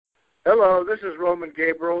Hello, this is Roman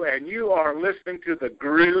Gabriel, and you are listening to The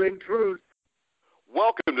Grueling Truth.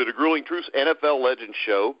 Welcome to the Grueling Truth NFL Legends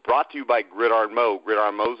Show, brought to you by Gridiron Mo.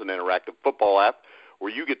 Gridiron Mo is an interactive football app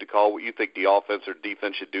where you get to call what you think the offense or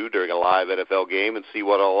defense should do during a live NFL game and see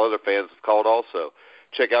what all other fans have called also.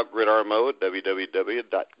 Check out Gridiron Mo at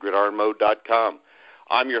www.gridironmo.com.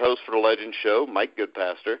 I'm your host for the Legends Show, Mike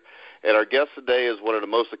Goodpaster, and our guest today is one of the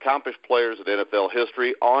most accomplished players in NFL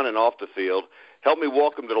history, on and off the field. Help me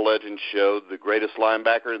welcome to the Legends Show the greatest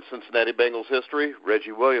linebacker in Cincinnati Bengals history,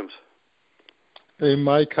 Reggie Williams. Hey,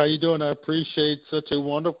 Mike, how you doing? I appreciate such a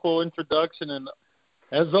wonderful introduction. And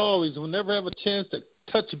as always, we'll never have a chance to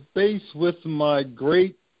touch base with my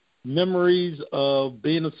great memories of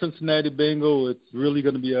being a Cincinnati Bengal. It's really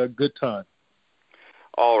going to be a good time.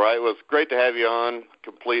 All right. Well, it's great to have you on.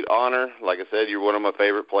 Complete honor. Like I said, you're one of my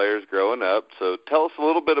favorite players growing up. So tell us a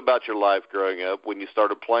little bit about your life growing up, when you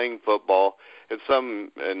started playing football,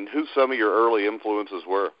 and who some of your early influences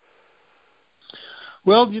were.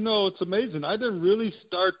 Well, you know, it's amazing. I didn't really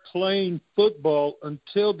start playing football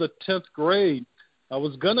until the 10th grade. I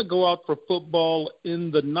was going to go out for football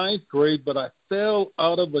in the 9th grade, but I fell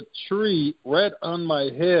out of a tree right on my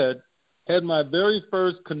head, had my very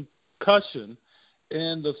first concussion,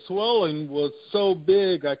 and the swelling was so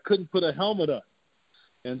big I couldn't put a helmet on.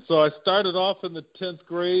 And so I started off in the 10th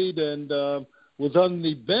grade and was on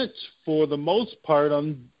the bench for the most part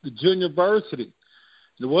on the junior varsity.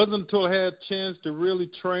 It wasn't until I had a chance to really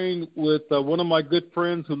train with one of my good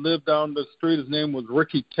friends who lived down the street. His name was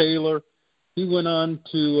Ricky Taylor. He went on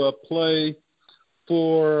to play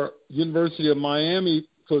for University of Miami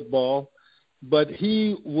football, but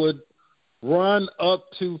he would run up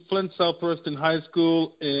to Flint Southwestern High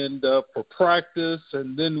School and for practice,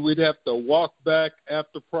 and then we'd have to walk back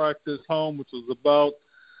after practice home, which was about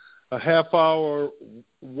a half-hour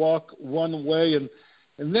walk one way, and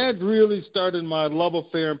that really started my love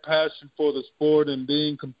affair and passion for the sport and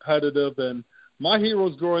being competitive. And my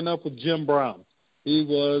heroes growing up was Jim Brown. He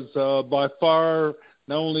was by far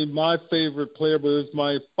not only my favorite player, but he was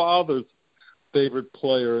my father's favorite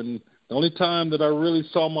player. And the only time that I really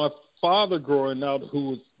saw my father growing up,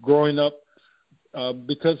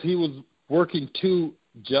 because he was working 2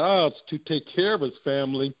 jobs to take care of his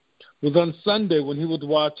family, was on Sunday when he would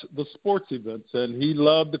watch the sports events. And he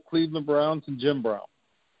loved the Cleveland Browns and Jim Brown.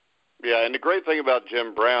 Yeah, and the great thing about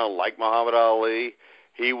Jim Brown, like Muhammad Ali,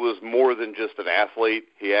 he was more than just an athlete.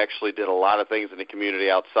 He actually did a lot of things in the community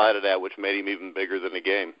outside of that, which made him even bigger than the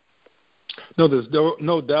game. No, there's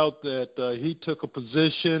no doubt that he took a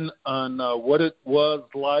position on what it was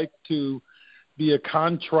like to be a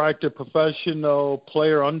contracted professional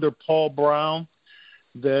player under Paul Brown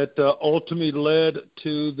that ultimately led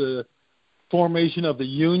to the formation of the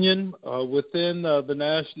union within the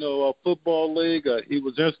National Football League. He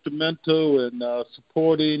was instrumental in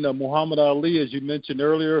supporting Muhammad Ali, as you mentioned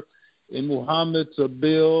earlier, in Muhammad's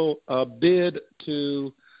bid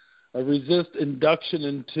to resist induction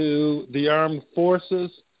into the armed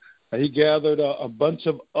forces. He gathered a bunch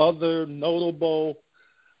of other notable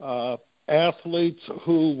athletes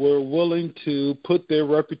who were willing to put their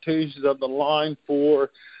reputations on the line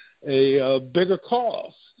for a bigger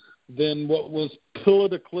cause than what was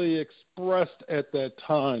politically expressed at that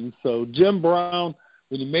time. So Jim Brown,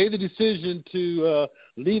 when he made the decision to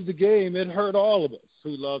leave the game, it hurt all of us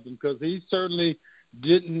who loved him, because he certainly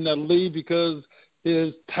didn't leave because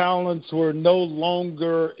his talents were no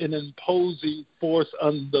longer an imposing force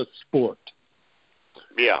on the sport.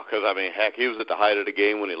 Yeah, because, heck, he was at the height of the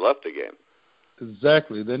game when he left the game.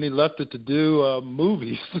 Exactly. Then he left it to do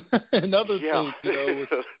movies and other things, you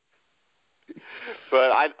know.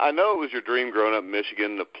 But I know it was your dream growing up in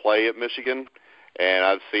Michigan to play at Michigan, and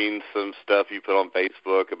I've seen some stuff you put on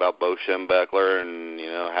Facebook about Bo Schembechler and, you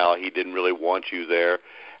know, how he didn't really want you there.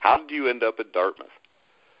 How did you end up at Dartmouth?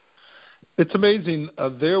 It's amazing.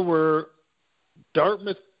 There were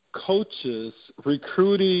Dartmouth coaches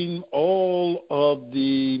recruiting all of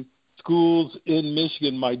the schools in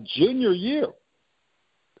Michigan my junior year.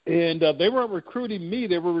 And they weren't recruiting me.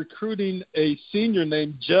 They were recruiting a senior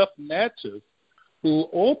named Jeff Natchez, who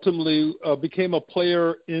ultimately became a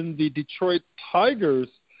player in the Detroit Tigers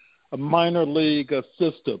minor league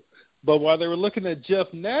system. But while they were looking at Jeff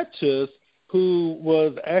Natchez, who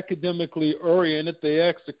was academically oriented, they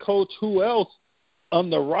asked the coach who else on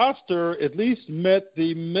the roster at least met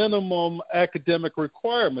the minimum academic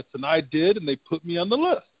requirements. And I did, and they put me on the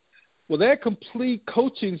list. Well, that complete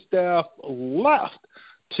coaching staff left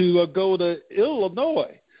to go to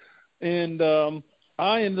Illinois. And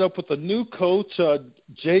I ended up with a new coach,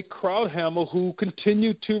 Jake Krauthammer, who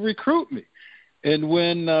continued to recruit me. And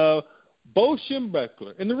when Bo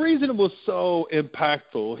Schembechler. And the reason it was so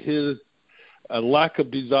impactful, his lack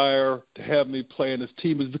of desire to have me play on his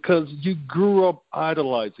team, is because you grew up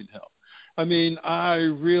idolizing him. I mean, I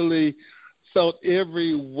really felt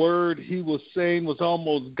every word he was saying was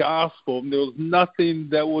almost gospel. And there was nothing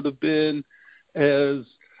that would have been as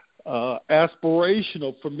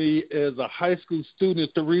aspirational for me as a high school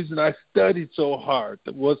student. The reason I studied so hard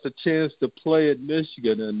was the chance to play at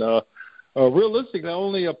Michigan. And realistically, I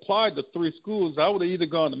only applied to 3 schools. I would have either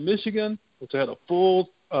gone to Michigan, which I had a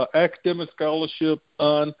full academic scholarship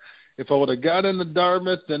on. If I would have got into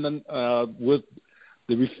Dartmouth, then with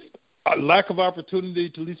the lack of opportunity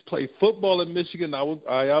to at least play football in Michigan,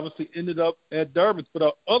 I obviously ended up at Dartmouth.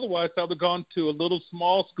 But otherwise, I would have gone to a little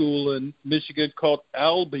small school in Michigan called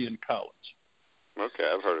Albion College. Okay,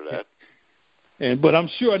 I've heard of that. But I'm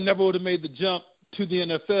sure I never would have made the jump to the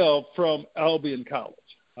NFL from Albion College.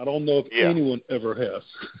 I don't know if anyone ever has.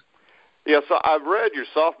 Yeah, so I've read your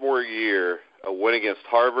sophomore year, a win against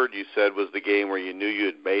Harvard, you said was the game where you knew you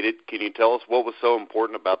had made it. Can you tell us what was so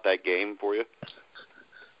important about that game for you?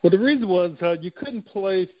 Well, the reason was you couldn't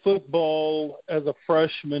play football as a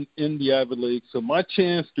freshman in the Ivy League, so my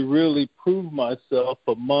chance to really prove myself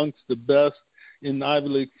amongst the best in Ivy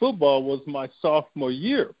League football was my sophomore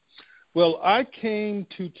year. Well, I came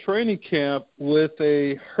to training camp with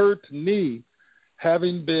a hurt knee,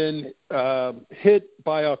 having been hit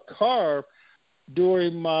by a car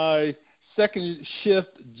during my second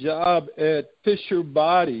shift job at Fisher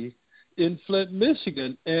Body in Flint,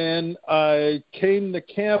 Michigan, and I came to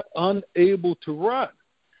camp unable to run.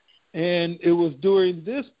 And it was during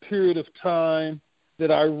this period of time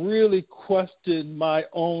that I really questioned my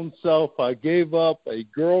own self. I gave up a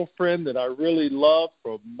girlfriend that I really loved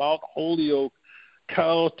from Mount Holyoke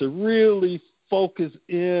College to really focus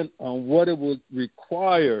in on what it would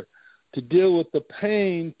require to deal with the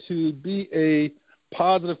pain to be a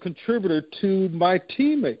positive contributor to my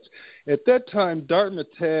teammates. At that time, Dartmouth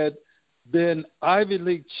had been Ivy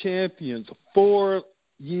League champions 4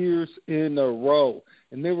 years in a row,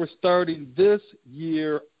 and they were starting this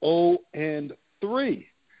year 0-3.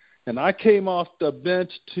 And I came off the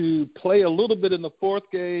bench to play a little bit in the 4th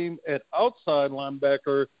game at outside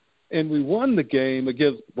linebacker, and we won the game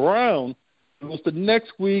against Brown. It was the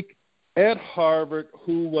next week at Harvard,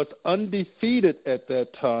 who was undefeated at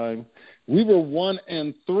that time. We were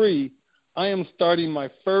 1-3. I am starting my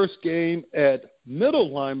first game at middle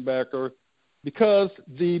linebacker because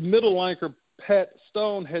the middle linebacker, Pat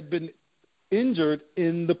Stone, had been injured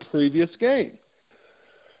in the previous game.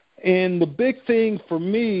 And the big thing for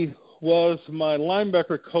me was my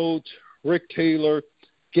linebacker coach, Rick Taylor,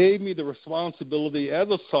 gave me the responsibility as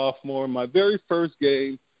a sophomore in my very first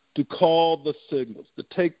game to call the signals, to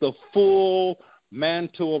take the full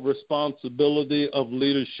mantle of responsibility of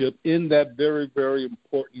leadership in that very, very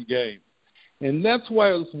important game. And that's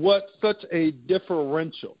why it was such a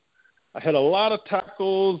differential. I had a lot of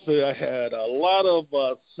tackles. I had a lot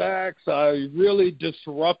of sacks. I really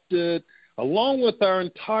disrupted, along with our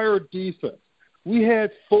entire defense. We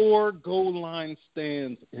had 4 goal line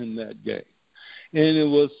stands in that game. And it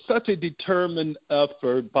was such a determined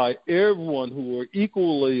effort by everyone who were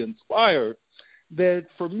equally inspired that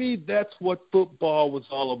for me, that's what football was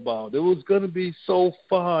all about. It was going to be so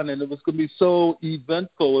fun, and it was going to be so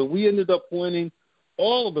eventful. And we ended up winning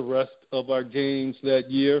all of the rest of our games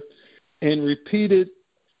that year and repeated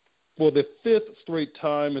for the 5th straight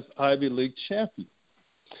time as Ivy League champion.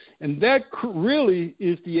 And that really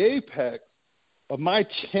is the apex of my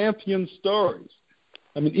champion stories.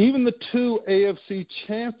 I mean, even the 2 AFC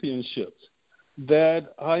championships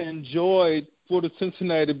that I enjoyed for the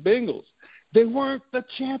Cincinnati Bengals, they weren't the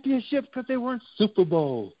championships because they weren't Super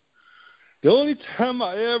Bowl. The only time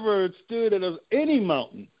I ever stood at any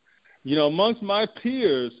mountain, amongst my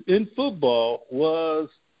peers in football was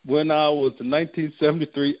when I was the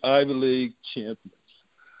 1973 Ivy League champions.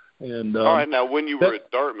 And all right, now when you were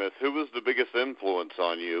at Dartmouth, who was the biggest influence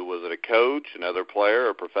on you? Was it a coach, another player,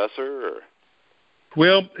 a professor, or?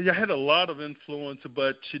 Well, I had a lot of influence,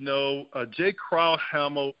 but, Jay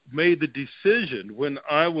Crowhamel made the decision when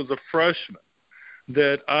I was a freshman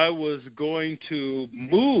that I was going to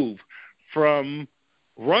move from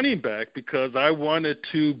running back because I wanted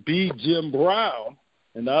to be Jim Brown,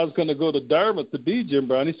 and I was going to go to Dartmouth to be Jim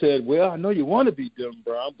Brown. He said, well, I know you want to be Jim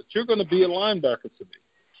Brown, but you're going to be a linebacker to me.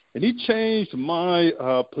 And he changed my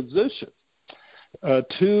position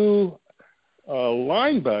to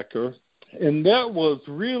linebacker. And that was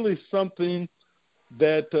really something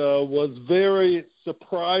that was very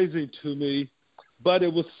surprising to me but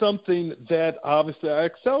it was something that obviously I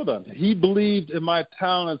excelled on. He believed in my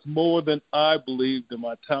talents more than I believed in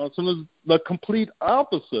my talents, and it was the complete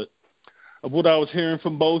opposite of what I was hearing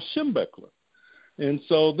from Bo Schembechler. And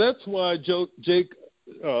so that's why Jake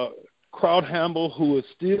Krauthamel, who is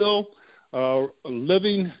still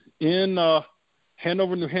living in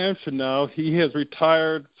Hanover, New Hampshire now, he has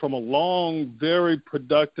retired from a long, very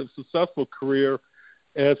productive, successful career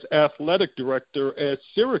as athletic director at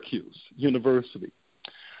Syracuse University.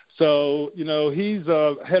 So, he's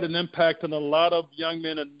had an impact on a lot of young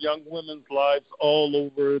men and young women's lives all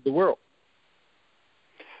over the world.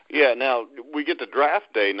 Yeah, now we get to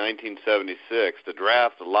draft day 1976. The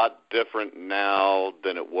draft's a lot different now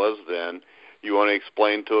than it was then. You want to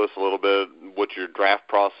explain to us a little bit what your draft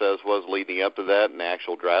process was leading up to that and the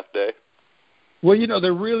actual draft day? Well,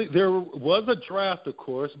 there was a draft, of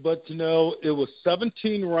course, but, it was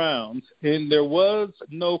 17 rounds, and there was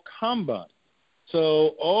no combine.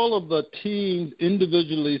 So all of the teams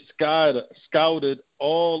individually scouted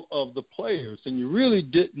all of the players, and you really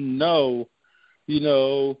didn't know,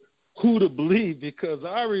 who to believe, because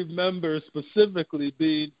I remember specifically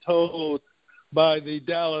being told by the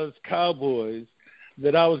Dallas Cowboys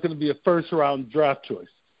that I was going to be a first-round draft choice.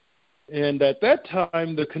 And at that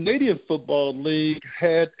time, the Canadian Football League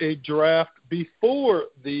had a draft before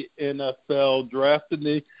the NFL draft, and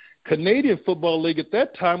the Canadian Football League at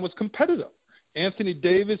that time was competitive. Anthony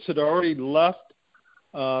Davis had already left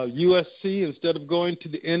USC. Instead of going to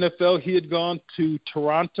the NFL, he had gone to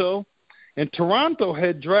Toronto, and Toronto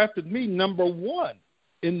had drafted me number 1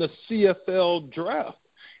 in the CFL draft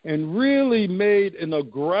and really made an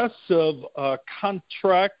aggressive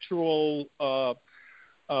contractual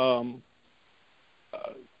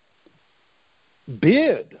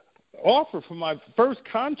offer for my first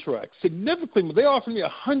contract. Significantly, they offered me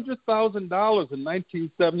 $100,000 in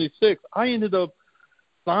 1976. I ended up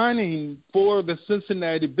signing for the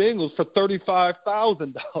Cincinnati Bengals for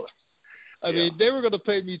 $35,000. I mean, they were going to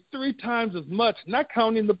pay me 3 times as much, not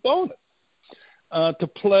counting the bonus, to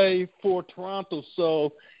play for Toronto.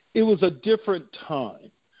 So it was a different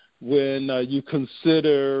time when you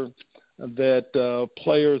consider that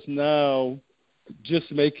players now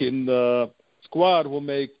just making the squad will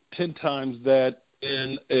make 10 times that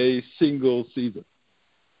in a single season.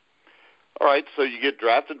 All right, so you get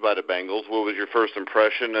drafted by the Bengals. What was your first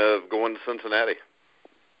impression of going to Cincinnati?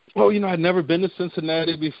 Well, I'd never been to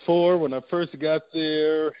Cincinnati before. When I first got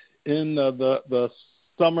there in the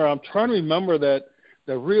summer, I'm trying to remember that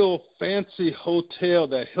the real fancy hotel,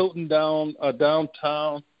 that Hilton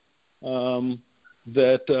downtown,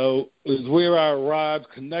 that is where I arrived,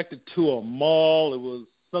 connected to a mall. It was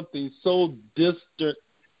something so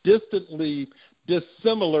distantly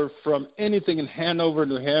dissimilar from anything in Hanover,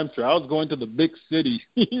 New Hampshire. I was going to the big city,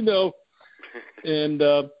 and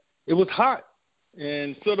it was hot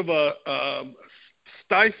and sort of a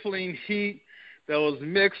stifling heat that was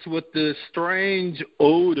mixed with this strange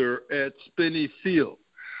odor at Spinney Field.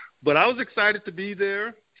 But I was excited to be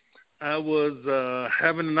there. I was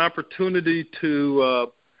having an opportunity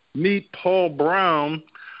to meet Paul Brown,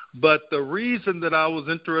 but the reason that I was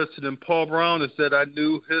interested in Paul Brown is that I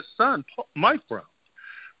knew his son, Mike Brown.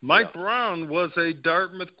 Mike Brown was a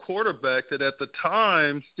Dartmouth quarterback that at the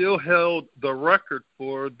time still held the record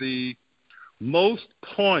for the most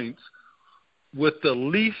points with the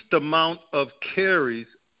least amount of carries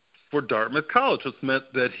for Dartmouth College, which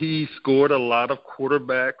meant that he scored a lot of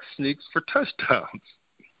quarterback sneaks for touchdowns.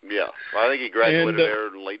 Yeah, well, I think he graduated there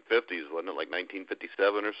in the late 50s, wasn't it, like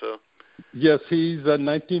 1957 or so? Yes, he's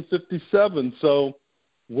 1957. So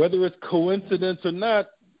whether it's coincidence or not,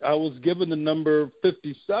 I was given the number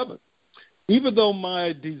 57, even though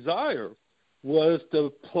my desire was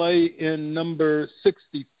to play in number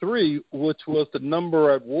 63, which was the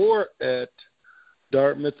number I wore at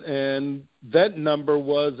Dartmouth, and that number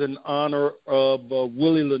was in honor of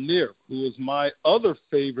Willie Lanier, who was my other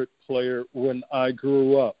favorite player when I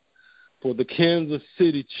grew up for the Kansas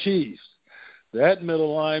City Chiefs. That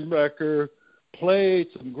middle linebacker played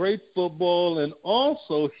some great football, and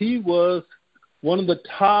also he was one of the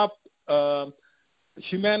top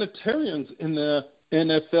humanitarians in the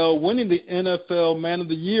NFL, winning the NFL Man of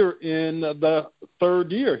the Year in the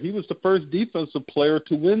third year. He was the first defensive player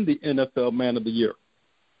to win the NFL Man of the Year.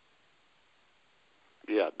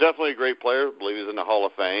 Yeah, definitely a great player. I believe he's in the Hall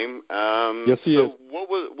of Fame. Yes, he is. What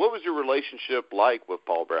was your relationship like with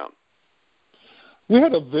Paul Brown? We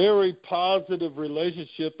had a very positive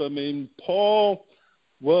relationship. I mean, Paul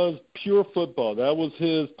was pure football. That was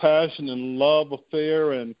his passion and love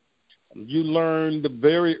affair, and you learned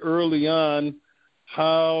very early on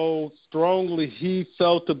how strongly he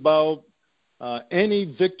felt about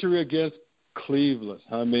any victory against Cleveland.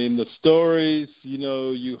 I mean, the stories,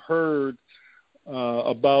 you heard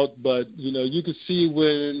about, but, you could see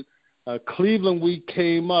when Cleveland week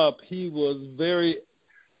came up, he was very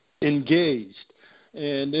engaged.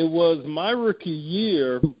 And it was my rookie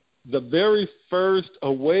year, the very first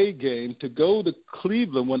away game to go to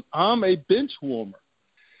Cleveland when I'm a bench warmer,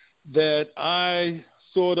 that I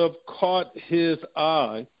sort of caught his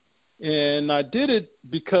eye. And I did it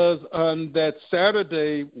because on that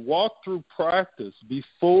Saturday walkthrough practice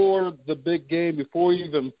before the big game, before he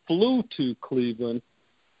even flew to Cleveland,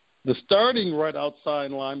 the starting right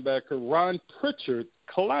outside linebacker, Ron Pritchard,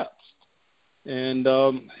 collapsed. And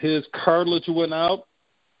his cartilage went out,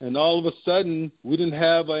 and all of a sudden we didn't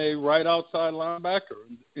have a right outside linebacker.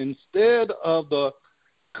 Instead of the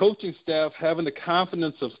coaching staff having the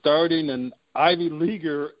confidence of starting an Ivy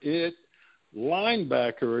Leaguer at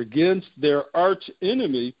linebacker against their arch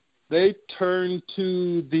enemy, they turned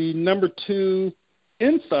to the number 2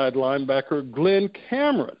 inside linebacker, Glenn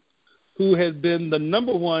Cameron, who had been the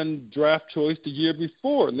number 1 draft choice the year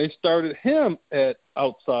before, and they started him at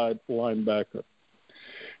outside linebacker.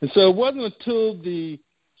 And so it wasn't until the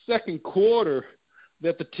second quarter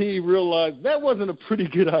that the team realized that wasn't a pretty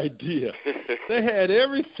good idea. They had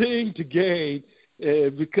everything to gain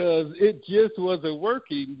because it just wasn't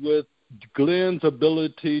working with Glenn's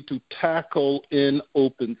ability to tackle in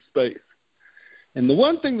open space. And the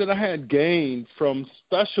one thing that I had gained from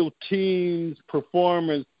special teams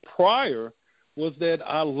performance prior was that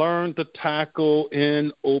I learned to tackle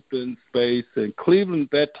in open space. And Cleveland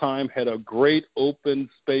at that time had a great open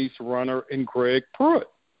space runner in Greg Pruitt.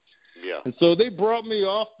 Yeah. And so they brought me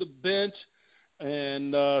off the bench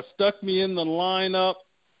and stuck me in the lineup,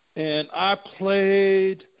 and I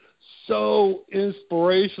played so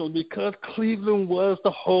inspirational because Cleveland was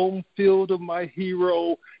the home field of my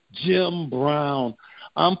hero, Jim Brown.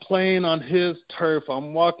 I'm playing on his turf.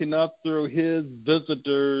 I'm walking up through his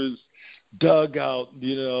visitors' dugout,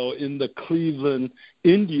 in the Cleveland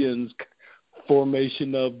Indians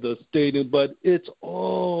formation of the stadium. But it's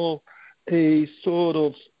all a sort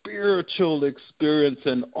of spiritual experience.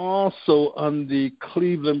 And also on the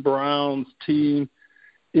Cleveland Browns team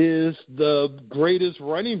is the greatest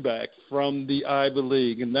running back from the Ivy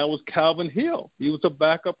League, and that was Calvin Hill. He was a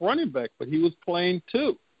backup running back, but he was playing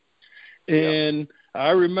too. And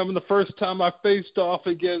I remember the first time I faced off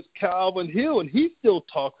against Calvin Hill, and he still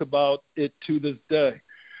talks about it to this day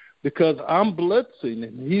because I'm blitzing,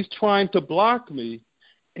 and he's trying to block me.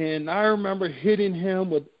 And I remember hitting him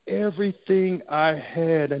with everything I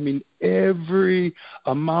had. I mean, every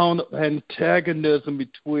amount of antagonism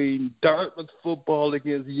between Dartmouth football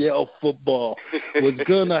against Yale football was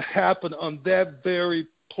going to happen on that very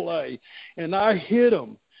play. And I hit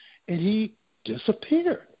him, and he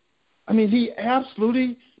disappeared. I mean, he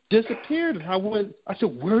absolutely disappeared. And I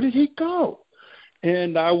said, where did he go?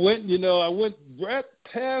 And I went right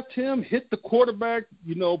past him, hit the quarterback,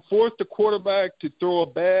 forced the quarterback to throw a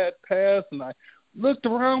bad pass. And I looked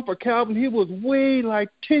around for Calvin. He was way like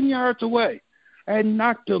 10 yards away. I had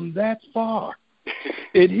knocked him that far.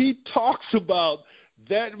 And he talks about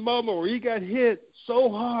that moment where he got hit so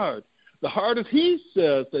hard, the hardest he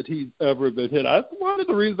says that he's ever been hit. That's one of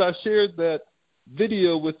the reasons I shared that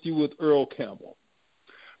video with you with Earl Campbell.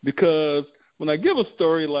 Because when I give a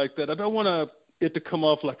story like that, I don't want it to come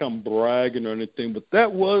off like I'm bragging or anything, but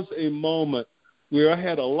that was a moment where I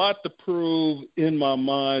had a lot to prove in my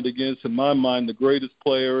mind against, in my mind, the greatest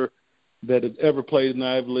player that had ever played in the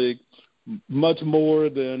Ivy League, much more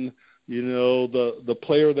than, the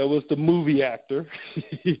player that was the movie actor,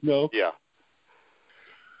 Yeah.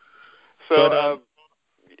 So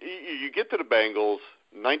you get to the Bengals.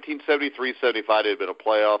 1973-75 had been a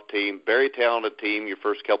playoff team, very talented team your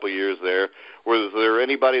first couple of years there. Was there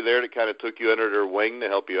anybody there that kind of took you under their wing to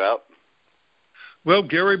help you out? Well,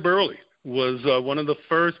 Gary Burley was one of the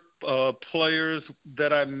first players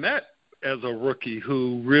that I met as a rookie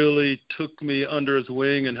who really took me under his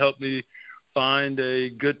wing and helped me find a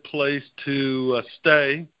good place to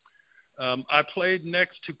stay. I played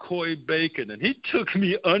next to Coy Bacon, and he took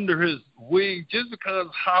me under his wing just because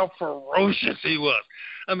how ferocious he was.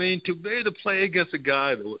 I mean, to be able to play against a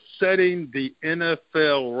guy that was setting the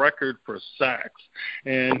NFL record for sacks,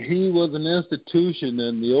 and he was an institution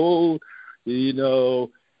in the old,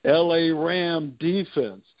 L.A. Ram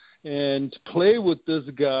defense, and to play with this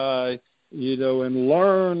guy, and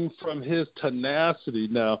learn from his tenacity.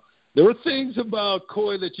 Now, there were things about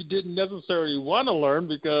Coy that you didn't necessarily want to learn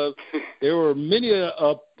because there were many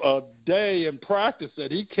a day in practice that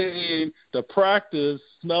he came to practice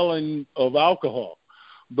smelling of alcohol.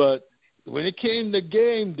 But when it came to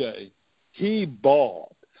game day, he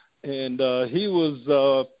balled. And he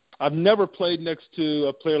was I've never played next to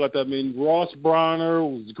a player like that. I mean, Ross Bronner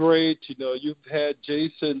was great. You know, you've had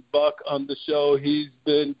Jason Buck on the show. He's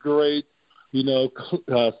been great. You know,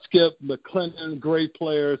 Skip McClendon, great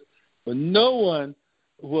players. But no one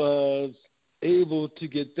was able to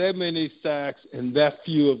get that many sacks in that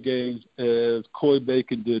few of games as Coy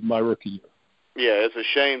Bacon did my rookie year. Yeah, it's a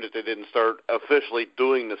shame that they didn't start officially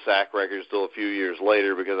doing the sack records till a few years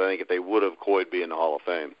later, because I think if they would have, Coy'd be in the Hall of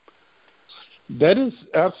Fame. That is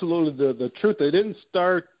absolutely the truth. They didn't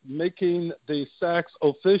start making the sacks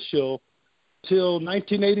official till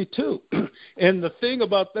 1982. And the thing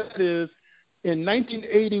about that is, in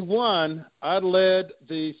 1981, I led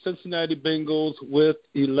the Cincinnati Bengals with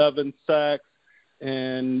 11 sacks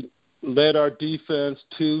and led our defense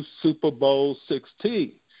to Super Bowl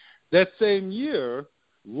 16. That same year,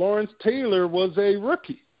 Lawrence Taylor was a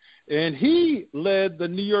rookie, and he led the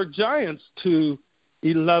New York Giants to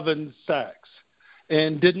 11 sacks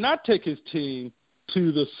and did not take his team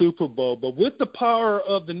to the Super Bowl. But with the power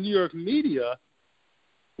of the New York media,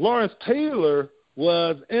 Lawrence Taylor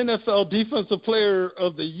was NFL Defensive Player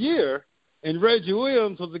of the Year, and Reggie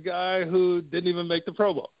Williams was a guy who didn't even make the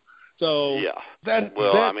Pro Bowl. So yeah.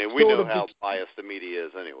 We know how biased the media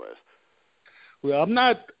is anyways. Well, I'm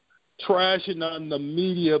not trashing on the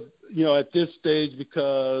media, you know, at this stage,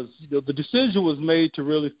 because, you know, the decision was made to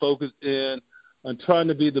really focus in on trying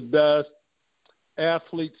to be the best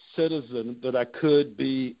athlete citizen that I could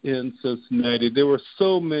be in Cincinnati. There were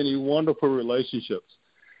so many wonderful relationships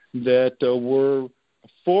that were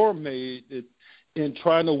formed in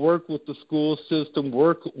trying to work with the school system,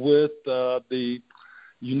 work with the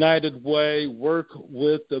United Way, work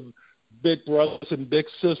with the Big Brothers and Big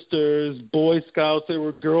Sisters, Boy Scouts, there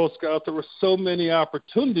were Girl Scouts. There were so many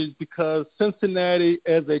opportunities because Cincinnati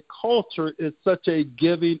as a culture is such a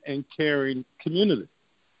giving and caring community.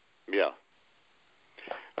 Yeah.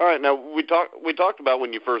 All right, now we talked about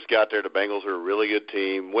when you first got there, the Bengals were a really good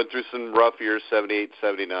team, went through some rough years, 78,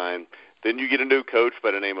 79. Then you get a new coach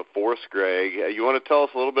by the name of Forrest Gregg. You want to tell us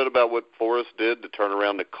a little bit about what Forrest did to turn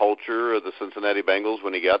around the culture of the Cincinnati Bengals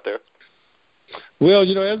when he got there? Well,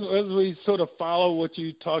 you know, as we sort of follow what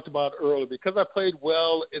you talked about earlier, because I played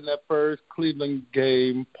well in that first Cleveland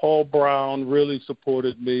game, Paul Brown really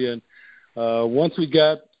supported me. And once we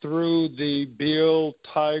got through the Bill,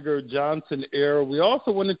 Tiger, Johnson era, we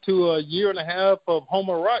also went into a year and a half of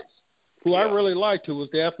Homer Rice, who I really liked, who was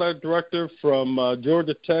the athletic director from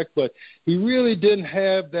Georgia Tech, but he really didn't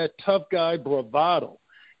have that tough guy bravado.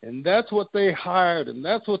 And that's what they hired, and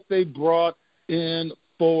that's what they brought in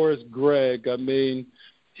Forrest Gregg. I mean,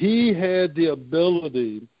 he had the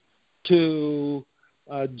ability to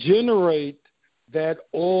generate that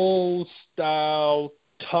old-style,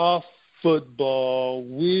 tough football.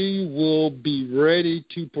 We will be ready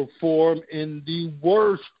to perform in the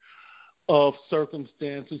worst of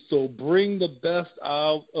circumstances, so bring the best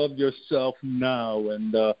out of yourself now.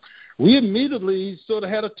 And we immediately sort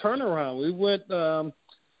of had a turnaround. We went,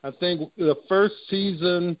 I think, the first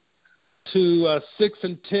season to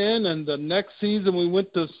 6-10, and the next season we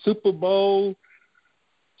went to Super Bowl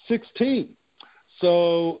 16.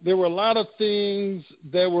 So there were a lot of things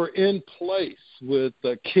that were in place with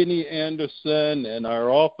Kenny Anderson and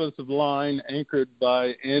our offensive line anchored by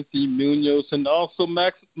Anthony Munoz and also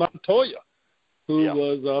Max Montoya, who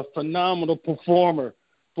was a phenomenal performer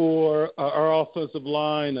for our offensive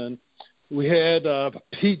line. And we had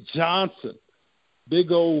Pete Johnson,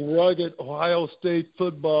 big old rugged Ohio State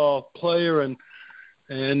football player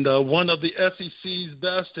and one of the SEC's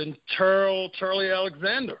best, and Charlie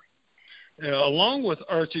Alexander, along with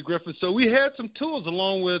Archie Griffin. So we had some tools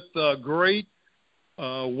along with great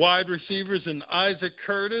wide receivers in Isaac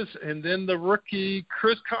Curtis and then the rookie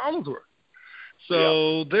Chris Collinsworth.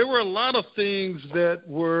 So there were a lot of things that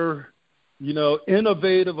were, you know,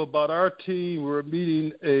 innovative about our team. We were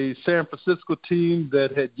meeting a San Francisco team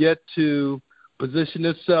that had yet to position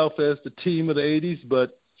itself as the team of the 80s,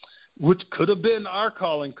 but which could have been our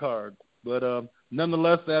calling card. But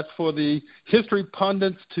nonetheless, that's for the history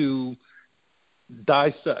pundits to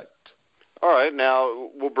dissect. All right, now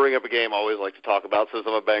we'll bring up a game I always like to talk about. Since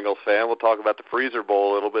I'm a Bengals fan, we'll talk about the Freezer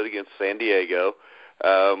Bowl a little bit against San Diego.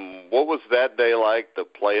 What was that day like, the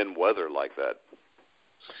play and weather like that?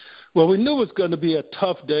 Well, we knew it was going to be a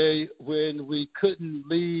tough day when we couldn't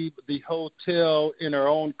leave the hotel in our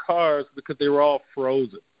own cars because they were all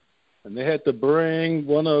frozen. And they had to bring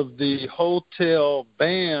one of the hotel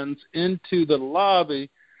vans into the lobby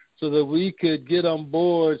so that we could get on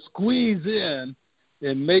board, squeeze in,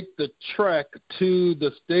 and make the trek to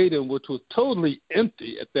the stadium, which was totally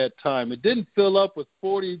empty at that time. It didn't fill up with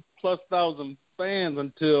 40 plus thousand fans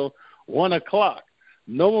until 1 o'clock.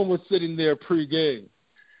 No one was sitting there pregame.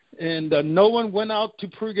 And no one went out to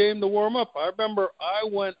pregame to warm up. I remember I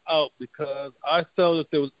went out because I felt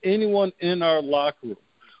if there was anyone in our locker room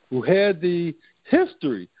who had the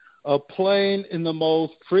history of playing in the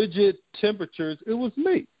most frigid temperatures, it was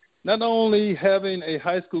me. Not only having a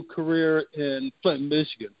high school career in Flint,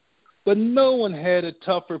 Michigan, but no one had it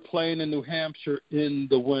tougher playing in New Hampshire in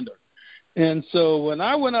the winter. And so when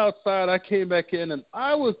I went outside, I came back in, and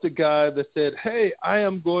I was the guy that said, hey, I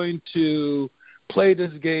am going to play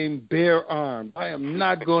this game bare armed. I am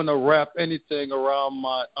not going to wrap anything around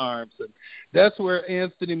my arms. And that's where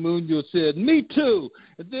Anthony Munoz said, me too.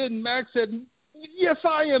 And then Max said, yes,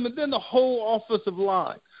 I am. And then the whole offensive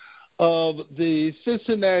line of the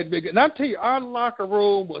Cincinnati Bengals. And I tell you, our locker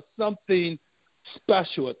room was something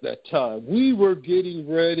special at that time. We were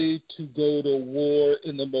getting ready to go to war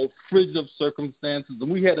in the most frigid of circumstances,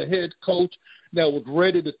 and we had a head coach that was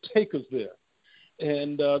ready to take us there.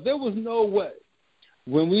 And there was no way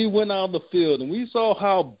when we went out on the field and we saw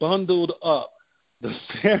how bundled up the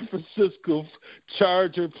San Francisco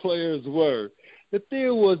Charger players were, that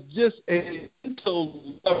there was just a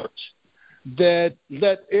mental lurch that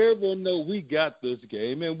let everyone know we got this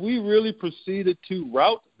game, and we really proceeded to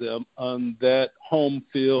rout them on that home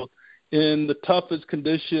field in the toughest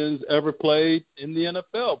conditions ever played in the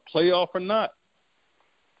NFL, playoff or not.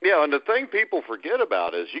 Yeah, and the thing people forget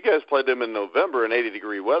about is you guys played them in November in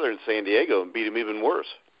 80-degree weather in San Diego and beat them even worse.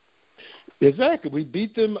 Exactly. We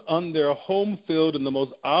beat them on their home field in the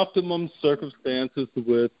most optimum circumstances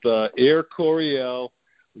with Air Coryell,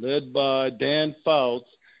 led by Dan Fouts,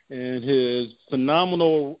 and his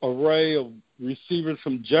phenomenal array of receivers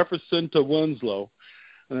from Jefferson to Winslow.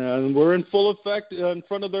 And we're in full effect in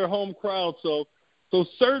front of their home crowd. So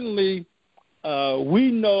certainly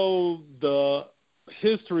we know the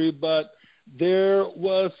history, but there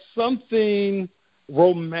was something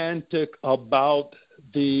romantic about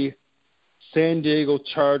the San Diego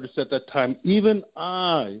Chargers at that time. Even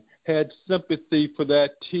I had sympathy for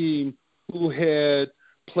that team who had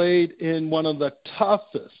played in one of the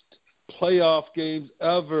toughest playoff games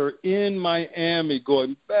ever in Miami,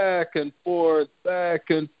 going back and forth,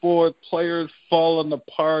 players falling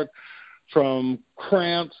apart from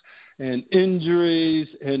cramps and injuries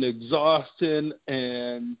and exhaustion.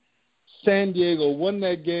 And San Diego won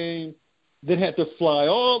that game, then had to fly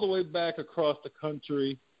all the way back across the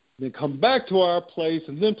country, then come back to our place,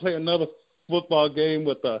 and then play another football game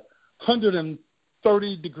with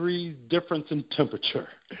 130 degrees difference in temperature.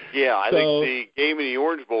 Yeah, I think the game in the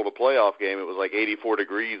Orange Bowl, the playoff game, it was like 84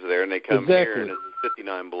 degrees there, and they come here and it's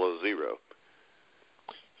 59 below zero.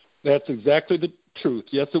 That's exactly the truth.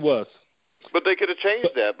 Yes, it was. But they could have changed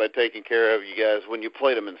that by taking care of you guys when you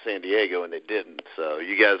played them in San Diego, and they didn't. So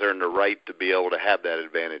you guys earned the right to be able to have that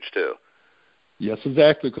advantage too. Yes,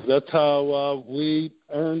 exactly, because that's how we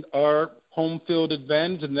earned our home field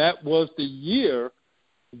advantage, and that was the year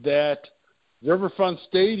that Riverfront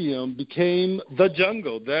Stadium became the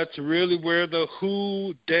jungle. That's really where the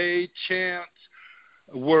Who Day chants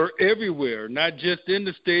were everywhere, not just in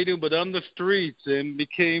the stadium but on the streets, and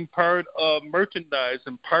became part of merchandise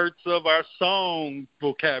and parts of our song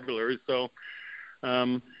vocabulary. So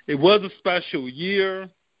it was a special year.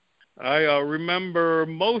 I remember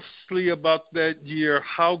mostly about that year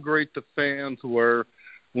how great the fans were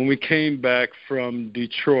when we came back from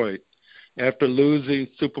Detroit after losing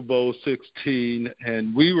Super Bowl 16,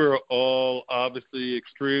 and we were all obviously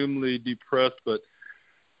extremely depressed. But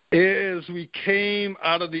as we came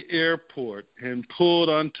out of the airport and pulled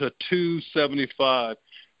onto 275,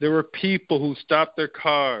 there were people who stopped their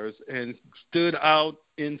cars and stood out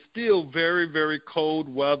in still very, very cold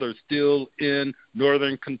weather, still in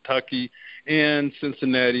northern Kentucky and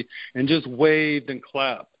Cincinnati, and just waved and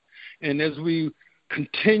clapped. And as we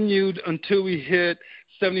continued until we hit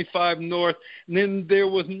 75 North, and then there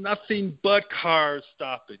was nothing but cars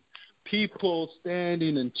stopping, people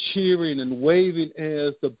standing and cheering and waving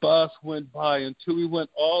as the bus went by, until we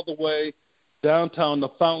went all the way downtown to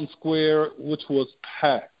Fountain Square, which was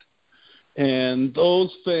packed. And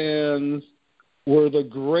those fans were the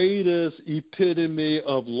greatest epitome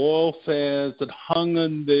of loyal fans that hung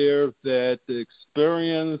in there, that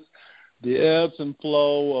experienced the ebbs and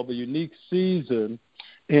flow of a unique season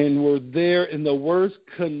and were there in the worst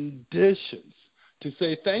conditions to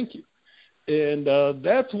say thank you. And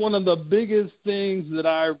that's one of the biggest things that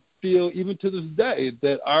I feel, even to this day,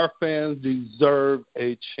 that our fans deserve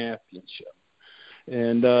a championship.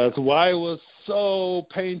 And that's why it was so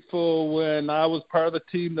painful when I was part of the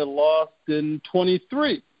team that lost in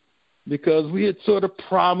 23, because we had sort of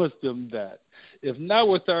promised them that. if not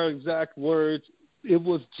with our exact words, it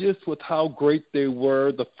was just with how great they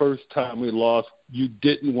were the first time we lost. You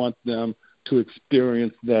didn't want them to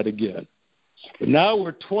experience that again. But now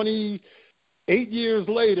we're 28 years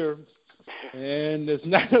later, and it's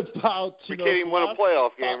not about, we can't even win a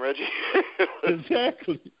playoff game, Reggie.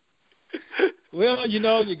 Exactly. Well, you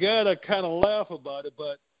got to kind of laugh about it,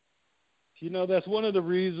 but, that's one of the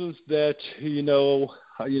reasons that, you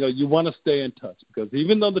want to stay in touch, because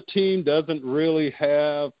even though the team doesn't really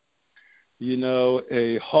have,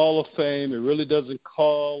 a Hall of Fame, it really doesn't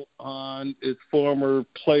call on its former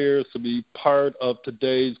players to be part of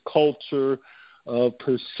today's culture of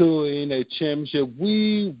pursuing a championship.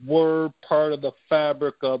 We were part of the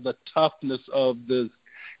fabric of the toughness of this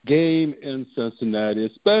game in Cincinnati,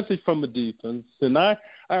 especially from a defense. And I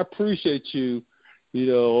appreciate you,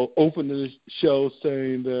 opening the show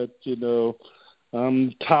saying that,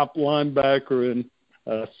 I'm top linebacker in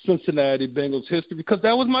Cincinnati Bengals history, because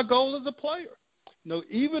that was my goal as a player.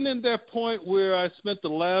 Even in that point where I spent the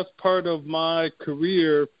last part of my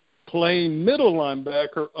career playing middle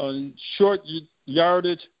linebacker on short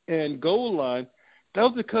yardage and goal line, that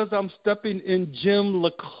was because I'm stepping in Jim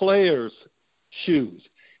LeClaire's shoes.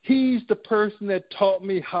 He's the person that taught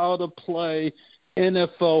me how to play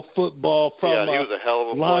NFL football from he was a hell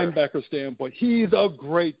of a linebacker player. standpoint. He's a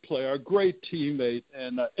great player, a great teammate,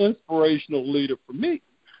 and an inspirational leader for me.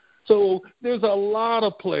 So there's a lot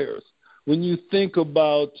of players when you think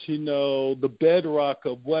about, the bedrock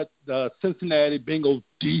of what the Cincinnati Bengals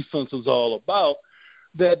defense is all about,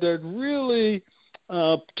 that really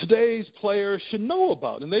today's players should know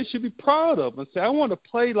about, and they should be proud of, and say, I want to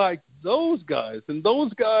play like those guys. And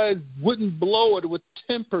those guys wouldn't blow it with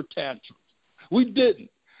temper tantrums. We didn't,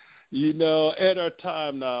 at our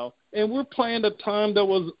time now. And we're playing a time that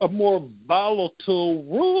was a more volatile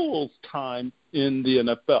rules time in the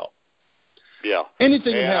NFL. Yeah.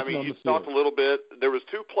 Anything can happen on the you field. Talked a little bit. There was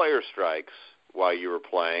 2 player strikes while you were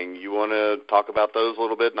playing. You want to talk about those a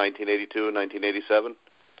little bit, 1982 and 1987?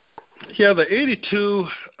 Yeah, the 82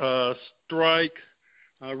 strike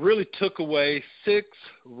really took away 6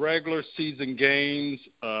 regular season games.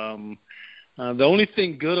 The only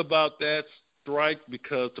thing good about that strike,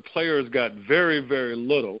 because the players got very, very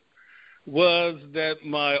little, was that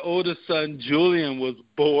my oldest son, Julian, was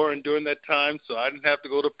born during that time, so I didn't have to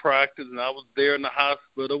go to practice, and I was there in the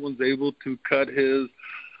hospital, was able to cut his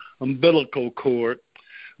umbilical cord.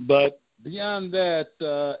 But beyond that,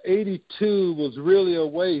 82 was really a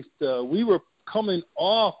waste. We were coming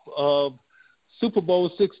off of Super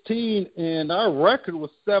Bowl 16, and our record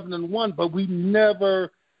was 7-1, but we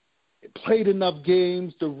never played enough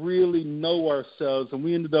games to really know ourselves, and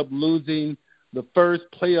we ended up losing the first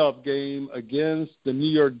playoff game against the New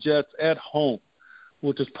York Jets at home,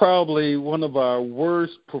 which is probably one of our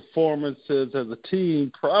worst performances as a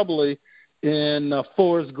team, probably in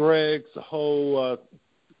Forrest Gregg's whole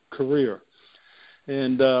career.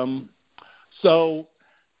 And so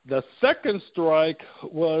the second strike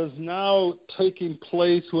was now taking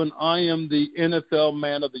place when I am the NFL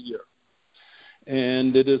Man of the Year.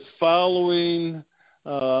 And it is following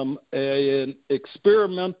an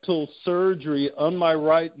experimental surgery on my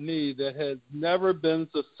right knee that has never been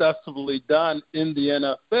successfully done in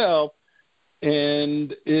the NFL,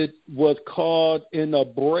 and it was called an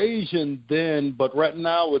abrasion then, but right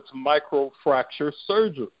now it's microfracture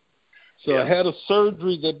surgery. So I had a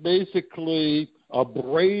surgery that basically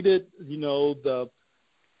abraded, the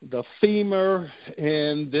femur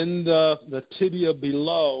and then the tibia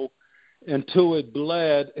below until it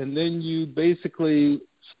bled, and then you basically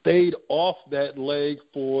stayed off that leg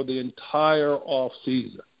for the entire off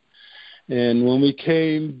season. And when we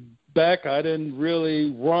came back, I didn't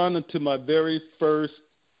really run until my very first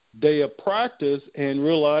day of practice and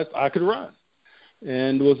realized I could run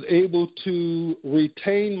and was able to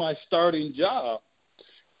retain my starting job.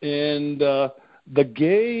 And the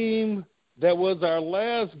game that was our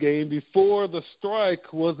last game before the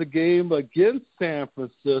strike was a game against San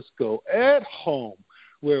Francisco at home,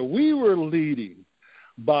 where we were leading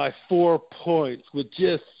by 4 points with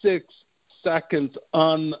just 6 seconds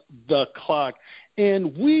on the clock.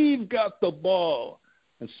 And we've got the ball.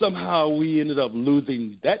 And somehow we ended up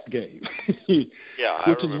losing that game, which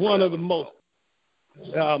is one of the most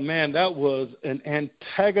 – oh, man, that was an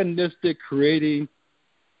antagonistic creating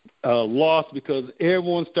loss, because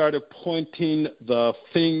everyone started pointing the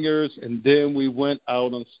fingers, and then we went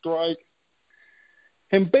out on strike.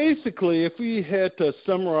 And basically, if we had to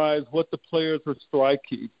summarize what the players were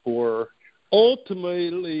striking for,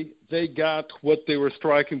 ultimately they got what they were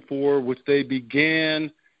striking for, which they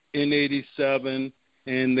began in 87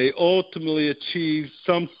 and they ultimately achieved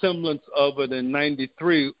some semblance of it in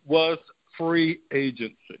 93, was free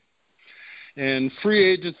agency. And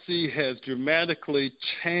free agency has dramatically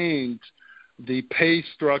changed the pay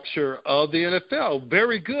structure of the NFL.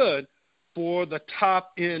 Very good for the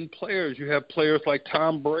top-end players. You have players like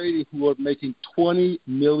Tom Brady who are making $20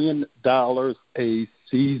 million a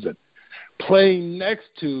season, playing next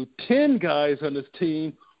to 10 guys on his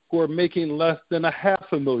team who are making less than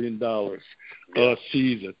 $500,000 a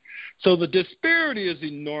season. So the disparity is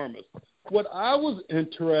enormous. What I was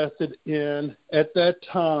interested in at that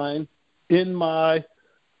time in my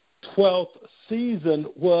 12th season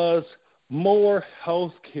was more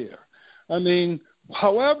health care. I mean,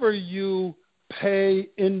 however you pay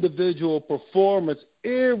individual performance,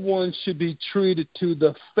 everyone should be treated to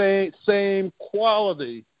the same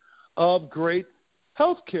quality of great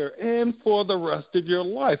health care and for the rest of your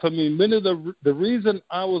life. I mean, many of the reason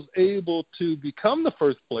I was able to become the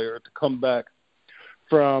first player to come back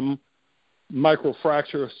from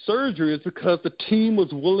microfracture surgery is because the team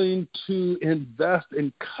was willing to invest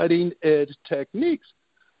in cutting-edge techniques.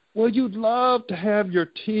 Well, you'd love to have your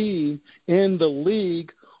team in the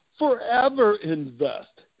league forever invest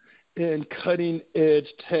in cutting-edge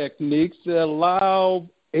techniques that allow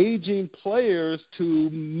aging players to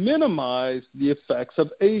minimize the effects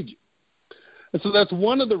of aging. And so that's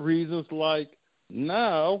one of the reasons, like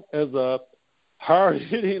now, as a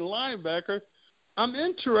hard-hitting linebacker, I'm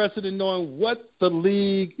interested in knowing what the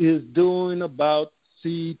league is doing about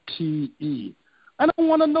CTE. I don't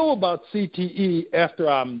want to know about CTE after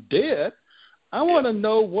I'm dead. I want to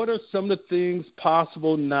know what are some of the things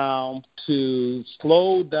possible now to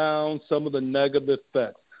slow down some of the negative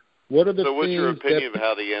effects. What are the so what's things your opinion of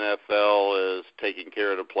how the NFL is taking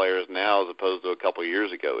care of the players now as opposed to a couple of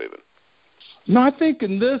years ago even? No, I think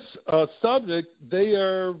in this subject they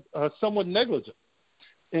are somewhat negligent.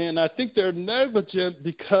 And I think they're negligent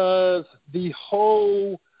because the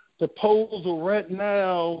whole proposal right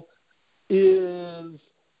now is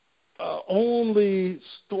only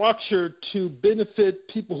structured to benefit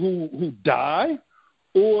people who die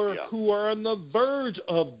or who are on the verge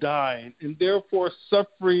of dying and therefore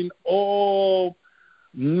suffering all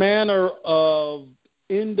manner of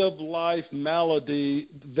end-of-life malady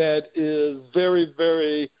that is very,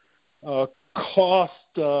 very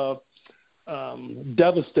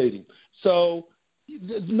devastating. So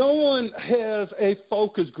no one has a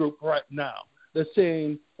focus group right now that's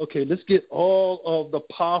saying, okay, let's get all of the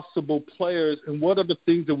possible players and what are the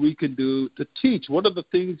things that we can do to teach? What are the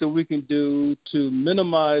things that we can do to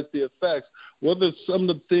minimize the effects? What are some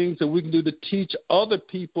of the things that we can do to teach other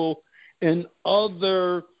people in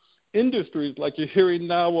other industries? Like you're hearing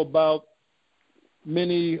now about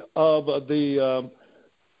many of the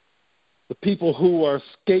people who are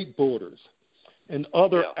skateboarders and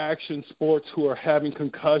other action sports who are having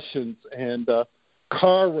concussions and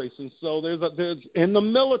car racing. So there's in the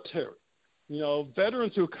military,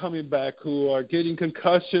 veterans who are coming back who are getting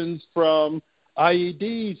concussions from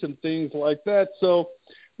IEDs and things like that. So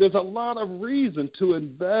there's a lot of reason to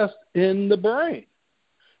invest in the brain.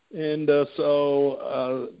 And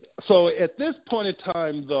so at this point in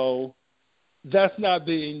time, though, that's not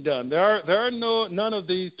being done. There are none of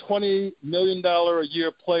these $20 million a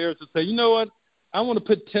year players that say, you know what, I want to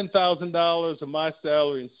put $10,000 of my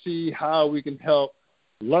salary and see how we can help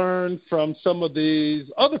learn from some of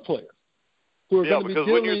these other players who are going to be dealing.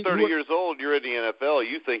 Because when you're 30 years old, you're in the NFL,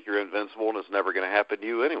 you think you're invincible and it's never going to happen to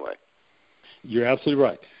you anyway. You're absolutely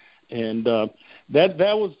right. And that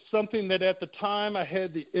was something that at the time I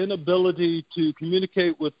had the inability to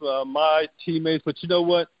communicate with my teammates. But you know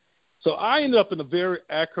what? So I ended up in a very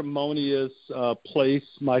acrimonious place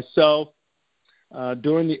myself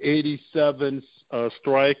during the 87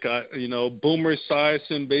 strike. Boomer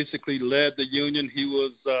Esiason basically led the union. He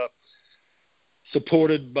was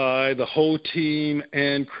supported by the whole team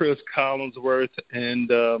and Chris Collinsworth, and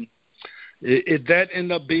that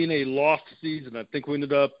ended up being a lost season. I think we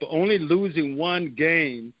ended up only losing one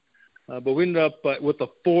game, but we ended up with a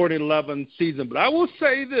 4-11 season. But I will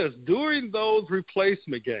say this, during those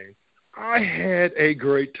replacement games, I had a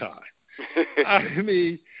great time. I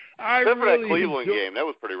mean, except for really that Cleveland game, that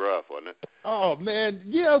was pretty rough, wasn't it? Oh man,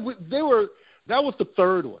 yeah, that was the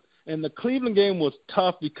third one, and the Cleveland game was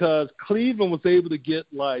tough because Cleveland was able to get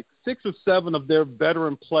like 6 or 7 of their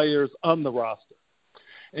veteran players on the roster,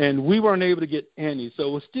 and we weren't able to get any. So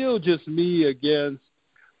it was still just me against,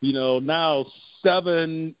 now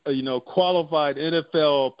 7, qualified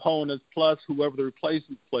NFL opponents plus whoever the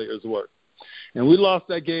replacement players were. And we lost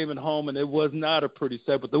that game at home, and it was not a pretty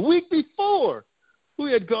set. But the week before,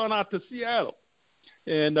 we had gone out to Seattle.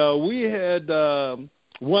 And we had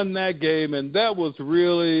won that game, and that was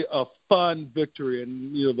really a fun victory.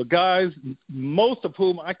 And, the guys, most of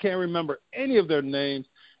whom I can't remember any of their names,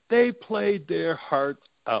 they played their hearts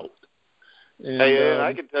out. And, and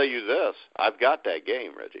I can tell you this. I've got that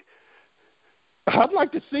game, Reggie. I'd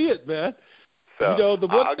like to see it, man. So, the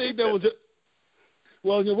one thing that was –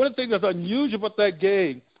 one of the things that's unusual about that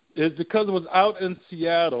game is because it was out in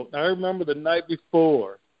Seattle. I remember the night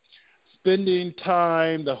before spending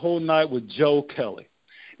time the whole night with Joe Kelly.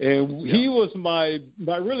 And he was my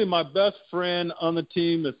best friend on the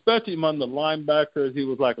team, especially among the linebackers. He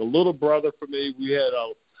was like a little brother for me. We had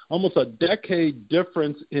almost a decade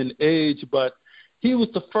difference in age, but he was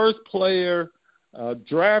the first player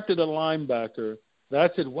drafted a linebacker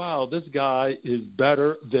that I said, wow, this guy is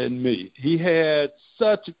better than me. He had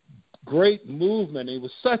such great movement. He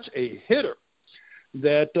was such a hitter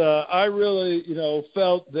that I really,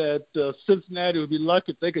 felt that Cincinnati would be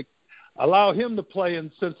lucky if they could allow him to play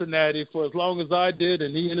in Cincinnati for as long as I did,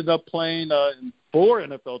 and he ended up playing in 4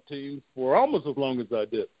 NFL teams for almost as long as I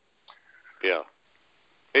did. Yeah.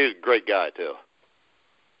 He's a great guy, too.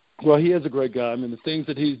 Well, he is a great guy. I mean, the things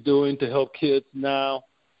that he's doing to help kids now,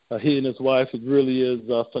 he and his wife, it really is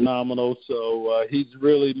phenomenal. So he's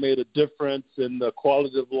really made a difference in the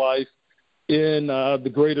quality of life in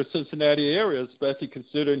the greater Cincinnati area, especially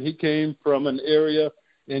considering he came from an area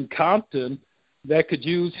in Compton that could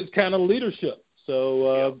use his kind of leadership.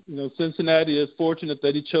 So, Cincinnati is fortunate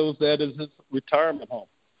that he chose that as his retirement home.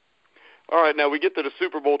 All right, now we get to the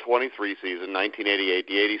Super Bowl 23 season, 1988.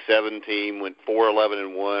 The 87 team went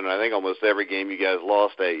 4-11-1. I think almost every game you guys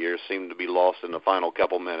lost that year seemed to be lost in the final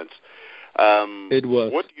couple minutes. It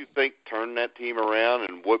was. What do you think turned that team around,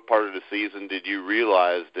 and what part of the season did you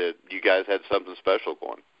realize that you guys had something special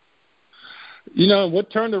going? What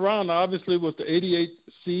turned around, obviously, was the 88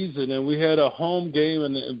 season, and we had a home game.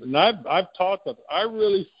 And I've talked about it. I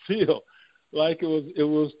really feel like it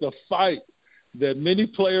was the fight that many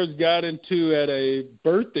players got into at a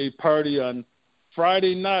birthday party on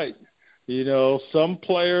Friday night. Some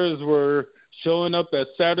players were showing up at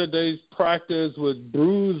Saturday's practice with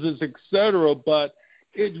bruises, etc., but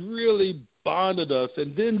it really bonded us.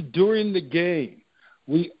 And then during the game,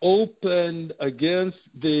 we opened against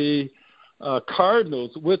the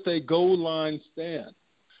Cardinals with a goal line stand.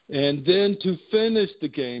 And then to finish the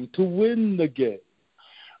game, to win the game,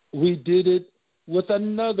 we did it with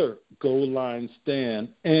another goal line stand.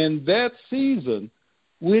 And that season,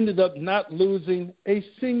 we ended up not losing a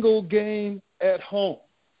single game at home.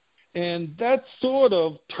 And that sort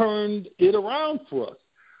of turned it around for us.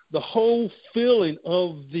 The whole feeling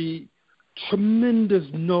of the tremendous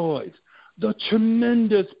noise, the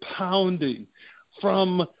tremendous pounding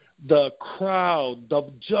from the crowd,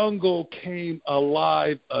 the jungle came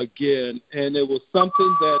alive again. And it was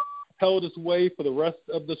something that held us way for the rest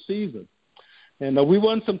of the season. And we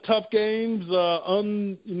won some tough games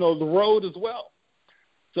on the road as well.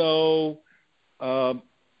 So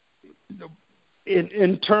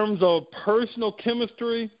in terms of personal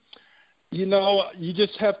chemistry, you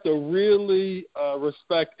just have to really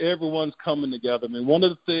respect everyone's coming together. I mean, one of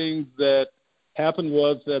the things that happened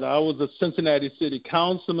was that I was a Cincinnati city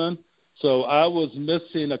councilman, so I was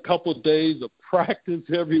missing a couple of days of practice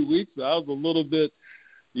every week. So I was a little bit,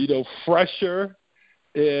 fresher.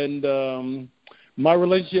 And my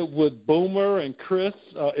relationship with Boomer and Chris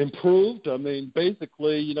improved. I mean,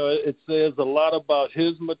 basically, it says a lot about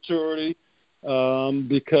his maturity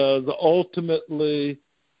because ultimately,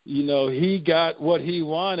 he got what he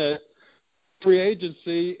wanted, free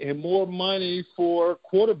agency and more money for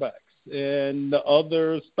quarterbacks and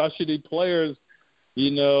other specialty players,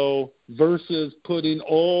 versus putting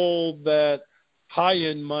all that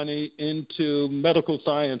high-end money into medical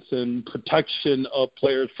science and protection of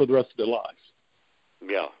players for the rest of their lives.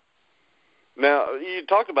 Yeah. Now, you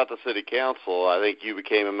talked about the city council. I think you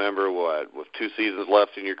became a member, with 2 seasons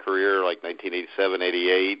left in your career, like 1987,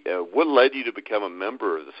 88. What led you to become a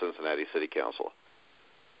member of the Cincinnati City Council?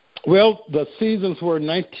 Well, the seasons were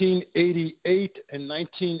 1988 and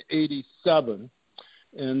 1987.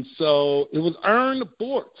 And so it was Ern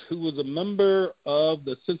Bortz, who was a member of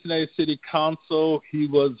the Cincinnati City Council. He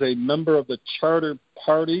was a member of the Charter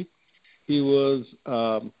Party. He was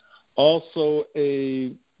also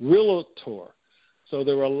a realtor. So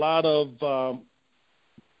there were a lot of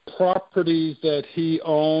properties that he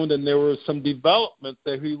owned, and there were some developments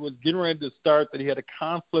that he was getting ready to start that he had a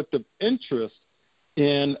conflict of interest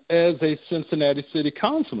in as a Cincinnati City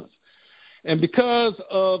Councilman. And because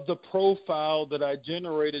of the profile that I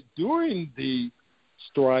generated during the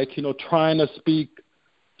strike, trying to speak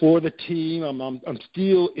for the team, I'm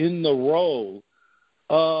still in the role.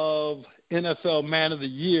 of NFL Man of the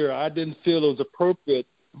Year, I didn't feel it was appropriate,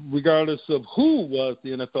 regardless of who was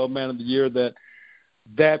the NFL Man of the Year,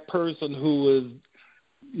 that person who is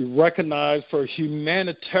recognized for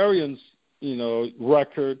humanitarian,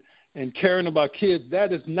 record and caring about kids,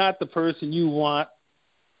 that is not the person you want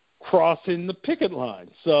crossing the picket line.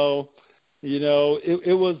 So,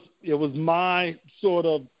 it was my sort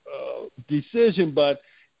of decision, but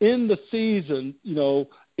in the season,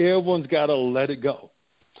 everyone's got to let it go.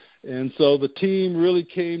 And so the team really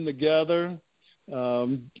came together.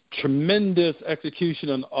 Tremendous execution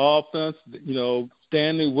on offense.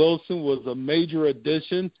 Stanley Wilson was a major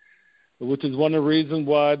addition, which is one of the reasons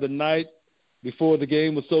why the night before the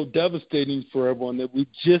game was so devastating for everyone, that we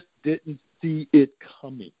just didn't see it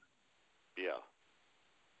coming. Yeah.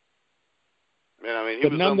 Man, he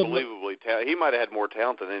was unbelievably talented. He might have had more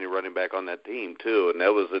talent than any running back on that team, too, and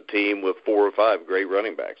that was a team with 4 or 5 great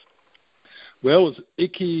running backs. Well, it was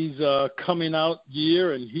Icky's coming out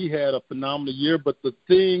year, and he had a phenomenal year, but the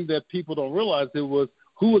thing that people don't realize, it was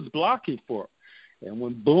who was blocking for him. And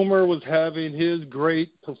when Boomer was having his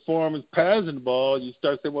great performance passing the ball, you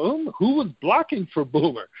start saying, well, who was blocking for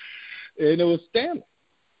Boomer? And it was Stanley.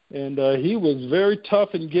 And he was very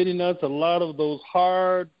tough in getting us a lot of those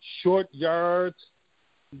hard, short yards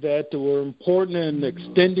that were important in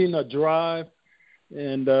extending a drive.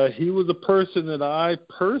 And he was a person that I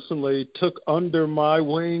personally took under my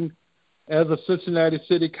wing as a Cincinnati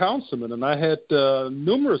city councilman. And I had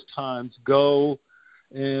numerous times go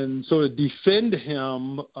and sort of defend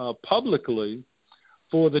him publicly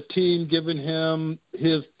for the team giving him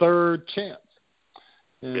his third chance.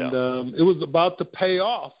 And it was about to pay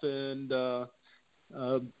off, and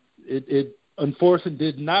it unfortunately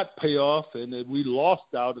did not pay off, and we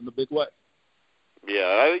lost out in a big way.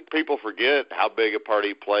 Yeah, I think people forget how big a part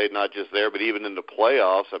he played, not just there, but even in the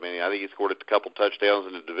playoffs. I think he scored a couple touchdowns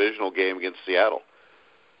in the divisional game against Seattle.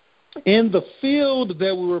 And the field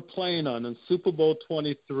that we were playing on in Super Bowl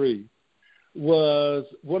 23 was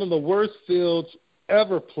one of the worst fields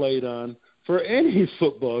ever played on for any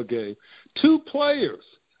football game. 2 players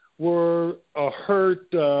were hurt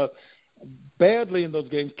badly in those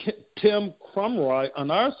games, Tim Crumroy on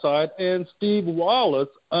our side and Steve Wallace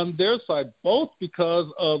on their side, both because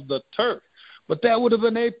of the turf. But that would have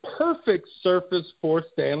been a perfect surface for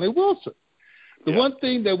Stanley Wilson. The one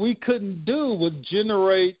thing that we couldn't do was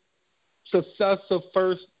generate successive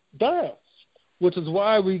first downs, which is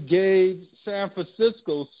why we gave San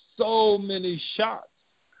Francisco so many shots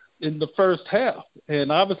in the first half.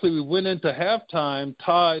 And obviously we went into halftime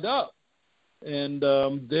tied up. And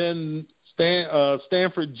then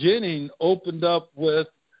Stanford Jennings opened up with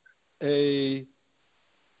a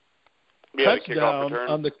touchdown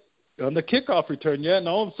on the kickoff return. Yeah, and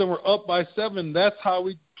all of a sudden we're up by 7. That's how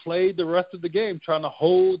we played the rest of the game, trying to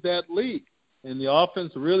hold that lead. And the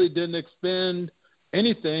offense really didn't expend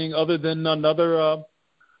anything other than another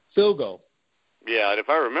field goal. Yeah, and if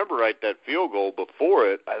I remember right, that field goal before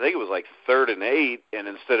it, I think it was like 3rd and 8, and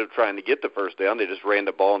instead of trying to get the first down, they just ran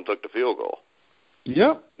the ball and took the field goal.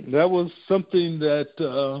 Yeah, that was something that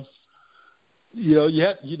the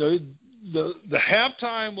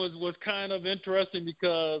halftime was kind of interesting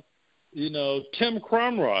because Tim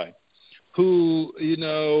Crumroy, who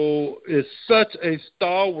is such a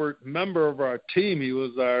stalwart member of our team, he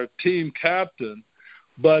was our team captain,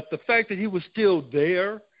 but the fact that he was still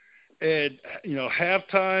there at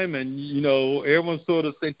halftime, and everyone sort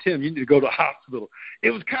of saying, Tim, you need to go to the hospital.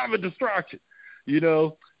 It was kind of a distraction. You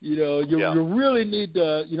really need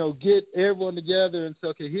to get everyone together and say,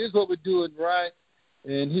 okay, here's what we're doing right,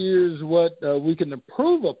 and here's what we can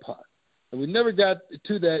improve upon. And we never got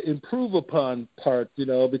to that improve upon part,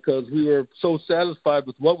 because we were so satisfied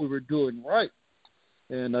with what we were doing right.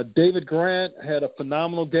 And David Grant had a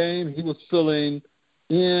phenomenal game. He was filling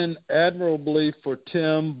in admirably for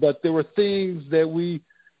Tim, but there were things that we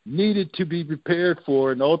needed to be prepared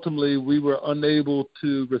for, and ultimately we were unable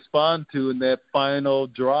to respond to in that final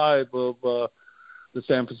drive of the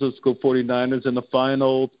San Francisco 49ers in the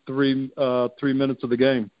final 3 minutes of the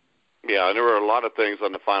game. Yeah, and there were a lot of things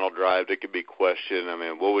on the final drive that could be questioned.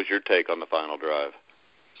 What was your take on the final drive?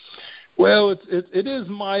 Well, it is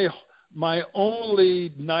my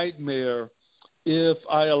only nightmare if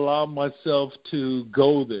I allow myself to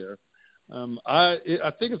go there.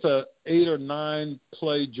 I think it's a 8 or 9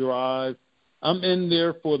 play drive. I'm in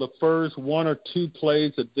there for the first 1 or 2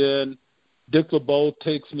 plays, and then Dick LeBeau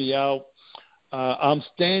takes me out. I'm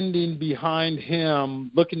standing behind him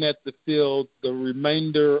looking at the field the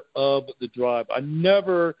remainder of the drive. I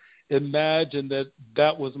never imagined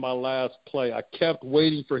that was my last play. I kept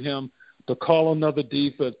waiting for him to call another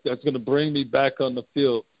defense that's going to bring me back on the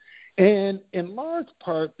field. And in large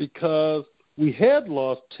part because we had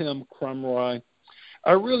lost Tim Crumry,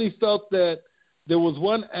 I really felt that there was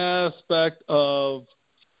one aspect of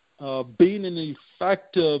being an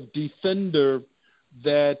effective defender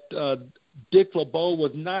that Dick LeBeau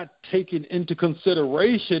was not taking into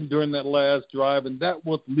consideration during that last drive, and that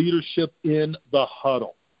was leadership in the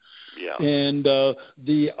huddle. Yeah. And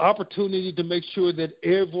the opportunity to make sure that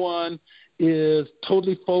everyone is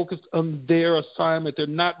totally focused on their assignment. They're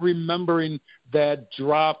not remembering that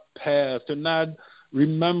drop pass. They're not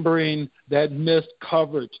remembering that missed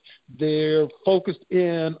coverage. They're focused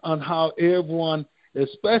in on how everyone,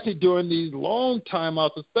 especially during these long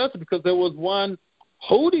timeouts, especially because there was one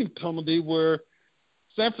holding penalty where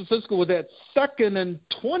San Francisco was at 2nd and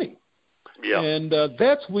 20. Yeah. And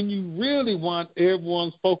that's when you really want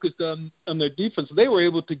everyone focused on their defense. They were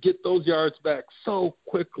able to get those yards back so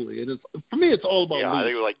quickly. And for me, it's all about lead. I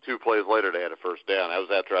think it was like 2 plays later they had a first down. That was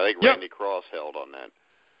after I think Randy Cross held on that.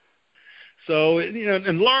 So,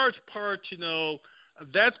 in large part,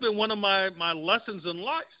 that's been one of my lessons in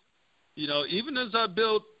life. Even as I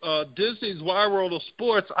built Disney's Wide World of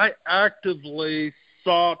Sports, I actively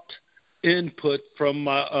sought input from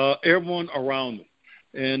everyone around me.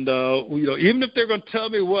 And, even if they're going to tell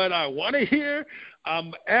me what I want to hear,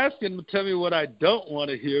 I'm asking them to tell me what I don't want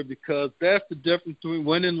to hear, because that's the difference between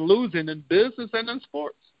winning and losing in business and in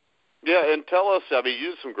sports. Yeah, and tell us, you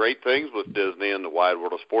did some great things with Disney and the Wide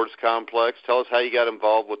World of Sports complex. Tell us how you got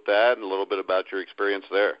involved with that and a little bit about your experience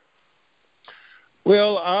there.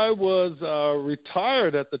 Well, I was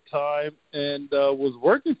retired at the time and was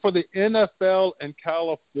working for the NFL in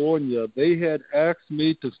California. They had asked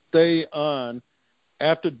me to stay on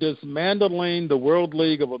after dismantling the World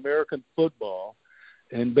League of American Football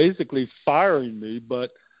and basically firing me.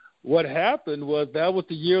 But what happened was that was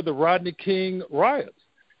the year of the Rodney King riots,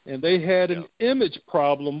 and they had an image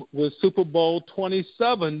problem with Super Bowl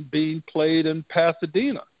 27 being played in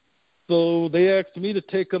Pasadena. So they asked me to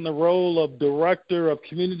take on the role of director of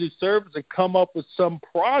community service and come up with some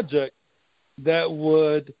project that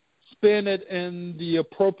would spin it in the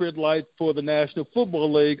appropriate light for the National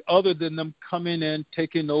Football League, other than them coming in,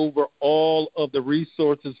 taking over all of the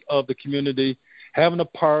resources of the community, having a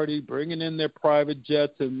party, bringing in their private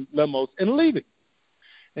jets and limos, and leaving.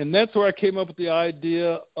 And that's where I came up with the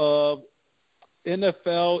idea of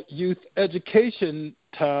NFL Youth Education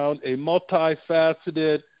Town, a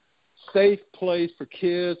multifaceted, safe place for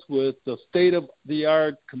kids with the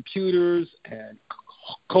state-of-the-art computers and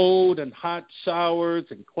cold and hot showers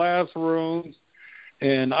and classrooms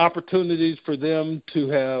and opportunities for them to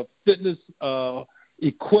have fitness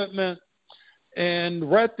equipment, and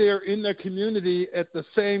right there in their community at the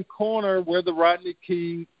same corner where the Rodney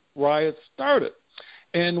King riots started.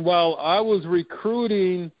 And while I was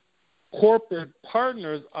recruiting corporate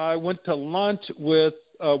partners, I went to lunch with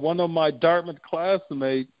one of my Dartmouth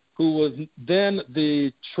classmates who was then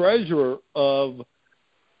the treasurer of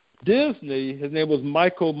Disney. His name was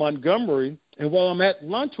Michael Montgomery. And while I'm at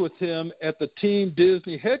lunch with him at the Team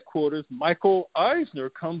Disney headquarters, Michael Eisner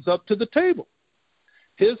comes up to the table.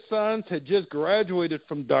 His sons had just graduated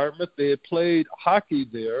from Dartmouth. They had played hockey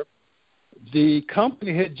there. The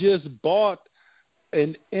company had just bought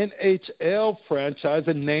an NHL franchise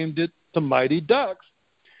and named it the Mighty Ducks.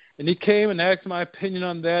 And he came and asked my opinion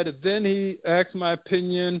on that. And then he asked my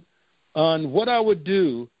opinion on what I would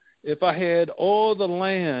do if I had all the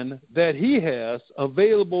land that he has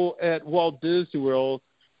available at Walt Disney World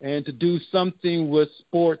and to do something with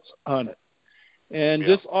sports on it. And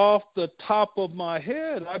just off the top of my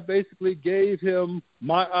head, I basically gave him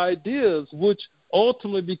my ideas, which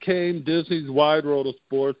ultimately became Disney's Wide World of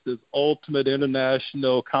Sports, this ultimate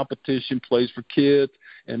international competition place for kids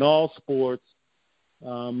in all sports.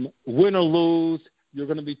 Win or lose, you're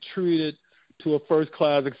going to be treated to a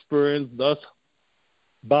first-class experience, thus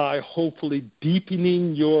by hopefully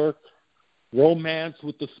deepening your romance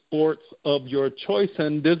with the sports of your choice.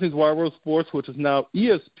 And Disney's Wide World of Sports, which is now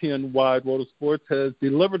ESPN Wide World of Sports, has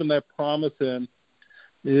delivered on that promise and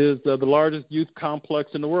is the largest youth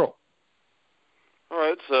complex in the world. All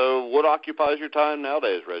right, so what occupies your time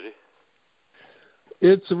nowadays, Reggie?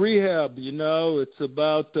 It's rehab, It's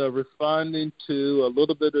about responding to a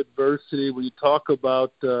little bit of adversity. When you talk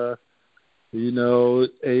about, a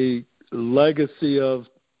legacy of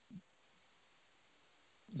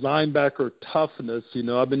linebacker toughness,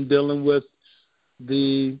 I've been dealing with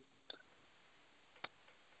the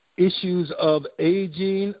issues of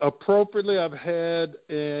aging appropriately. I've had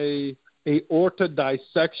a aorta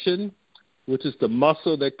dissection, which is the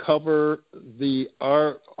muscle that cover the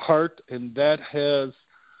heart, and that has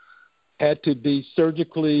had to be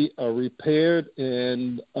surgically repaired,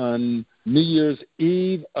 and on New Year's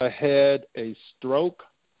Eve I had a stroke,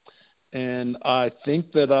 and I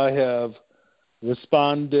think that I have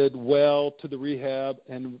responded well to the rehab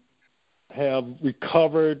and have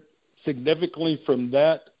recovered significantly from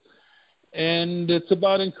that. And it's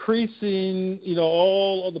about increasing,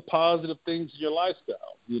 all of the positive things in your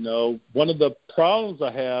lifestyle. One of the problems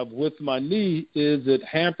I have with my knee is it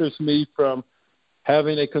hampers me from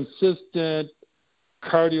having a consistent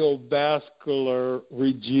cardiovascular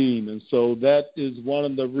regime. And so that is one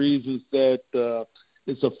of the reasons that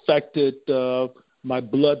it's affected my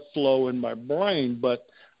blood flow in my brain. But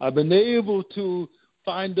I've been able to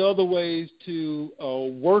find other ways to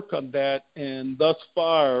work on that, and thus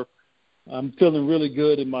far I'm feeling really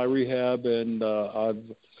good in my rehab, and I've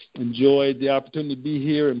enjoyed the opportunity to be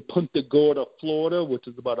here in Punta Gorda, Florida, which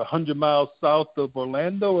is about 100 miles south of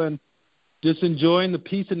Orlando, and just enjoying the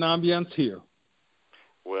peace and ambiance here.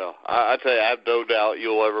 Well, I tell you, I have no doubt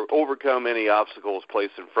you'll ever overcome any obstacles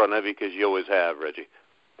placed in front of you, because you always have, Reggie.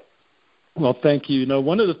 Well, thank you.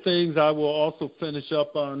 One of the things I will also finish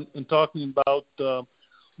up on in talking about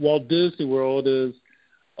Walt Disney World is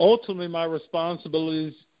ultimately my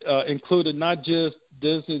responsibilities included not just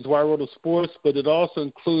Disney's Wide World of Sports, but it also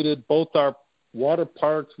included both our water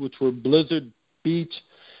parks, which were Blizzard Beach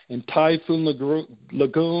and Typhoon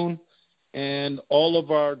Lagoon, and all of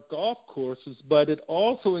our golf courses. But it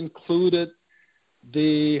also included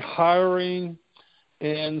the hiring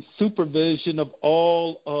and supervision of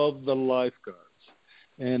all of the lifeguards.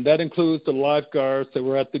 And that includes the lifeguards that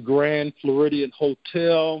were at the Grand Floridian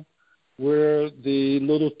Hotel, where the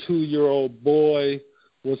little 2-year-old boy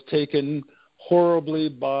was taken horribly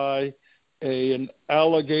by an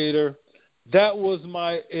alligator. That was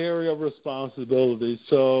my area of responsibility.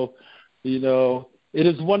 So, it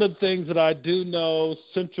is one of the things that I do know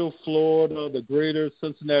Central Florida, the greater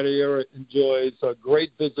Cincinnati area, enjoys a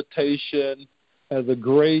great visitation, has a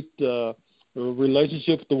great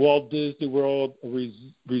relationship with the Walt Disney World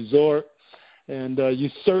Resort. And you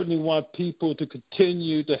certainly want people to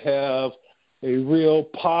continue to have a real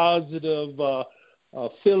positive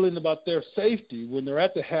feeling about their safety when they're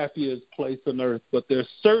at the happiest place on earth. But there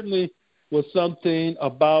certainly was something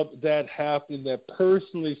about that happening that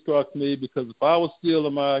personally struck me, because if I was still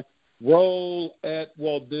in my role at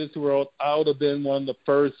Walt Disney World, I would have been one of the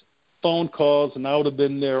first phone calls, and I would have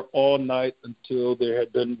been there all night until there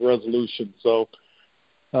had been resolution. So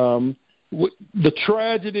the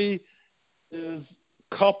tragedy is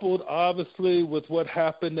coupled, obviously, with what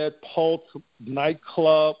happened at Pulse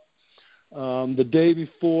nightclub the day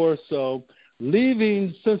before. So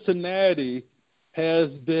leaving Cincinnati has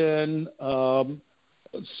been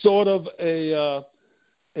sort of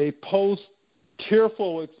a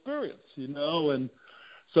post-tearful experience, and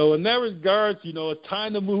so in that regard, it's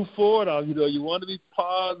time to move forward. You want to be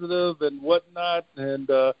positive and whatnot, and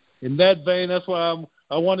in that vein, that's why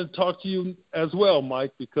I wanted to talk to you as well,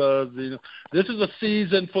 Mike, because this is a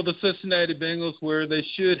season for the Cincinnati Bengals where they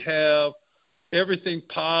should have everything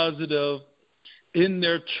positive in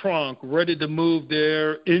their trunk, ready to move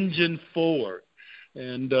their engine forward.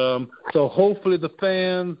 And so hopefully the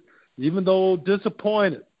fans, even though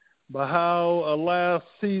disappointed by how last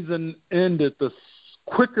season ended, the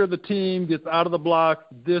quicker the team gets out of the blocks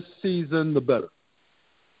this season, the better.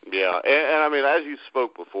 Yeah, and I mean, as you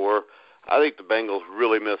spoke before, I think the Bengals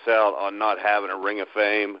really miss out on not having a Ring of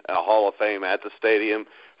Fame, a Hall of Fame at the stadium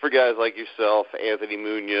for guys like yourself, Anthony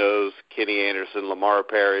Munoz, Kenny Anderson, Lamar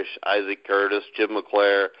Parrish, Isaac Curtis, Jim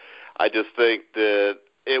McClare. I just think that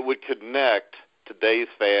it would connect today's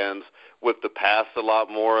fans with the past a lot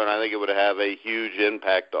more, and I think it would have a huge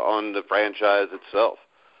impact on the franchise itself.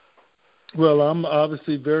 Well, I'm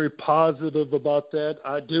obviously very positive about that.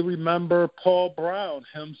 I do remember Paul Brown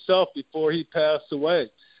himself before he passed away.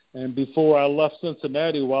 And before I left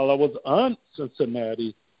Cincinnati, while I was on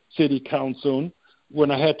Cincinnati City Council,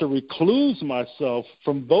 when I had to recluse myself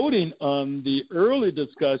from voting on the early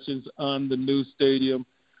discussions on the new stadium,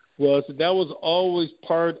 that was always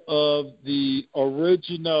part of the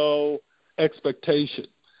original expectation,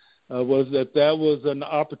 was that was an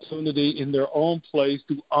opportunity in their own place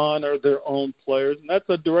to honor their own players. And that's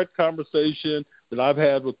a direct conversation that I've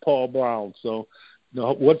had with Paul Brown. So,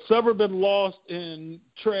 what's ever been lost in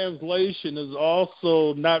translation has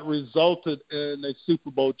also not resulted in a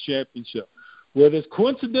Super Bowl championship. Whether it's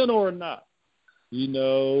coincidental or not,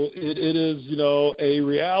 it is, a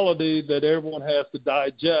reality that everyone has to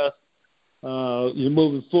digest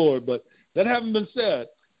moving forward. But that having been said,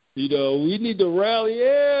 we need to rally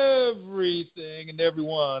everything and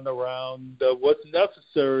everyone around what's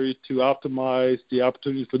necessary to optimize the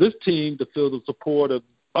opportunity for this team to feel the support of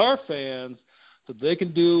our fans so they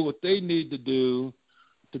can do what they need to do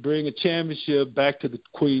to bring a championship back to the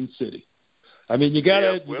Queen City. I mean, you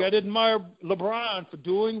gotta admire LeBron for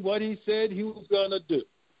doing what he said he was going to do.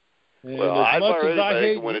 And well, I'd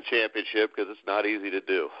already win a championship because it's not easy to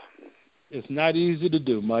do. It's not easy to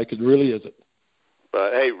do, Mike. It really isn't.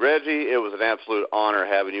 But, hey, Reggie, it was an absolute honor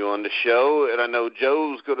having you on the show. And I know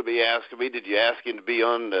Joe's going to be asking me, did you ask him to be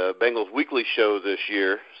on the Bengals Weekly show this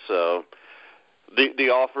year? So the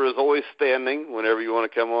offer is always standing whenever you want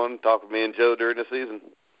to come on and talk with me and Joe during the season.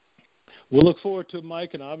 We'll look forward to it,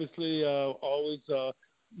 Mike, and obviously always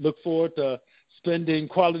look forward to spending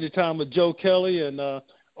quality time with Joe Kelly and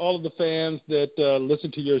all of the fans that listen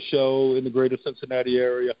to your show in the greater Cincinnati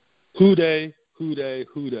area. Hoo-day, hoo-day,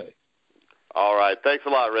 hoo-day. All right. Thanks a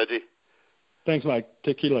lot, Reggie. Thanks, Mike.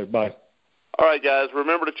 Take care later. Bye. All right, guys.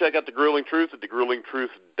 Remember to check out The Grueling Truth at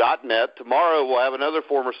thegruelingtruth.net. Tomorrow we'll have another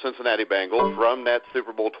former Cincinnati Bengal from that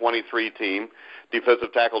Super Bowl 23 team.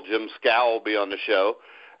 Defensive tackle Jim Scow will be on the show.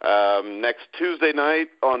 Next Tuesday night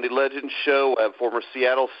on the Legends Show, we'll have former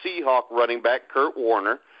Seattle Seahawk running back Kurt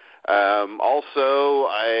Warner. Also,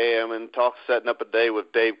 I am in talks setting up a day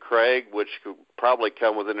with Dave Craig, which could probably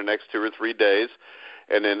come within the next 2 or 3 days.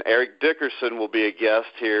 And then Eric Dickerson will be a guest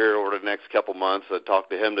here over the next couple months. I talked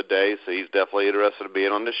to him today, so he's definitely interested in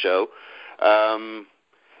being on the show.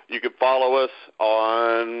 You can follow us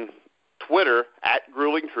on Twitter at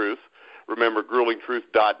Grueling Truth. Remember,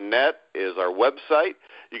 gruelingtruth.net is our website.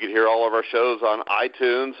 You can hear all of our shows on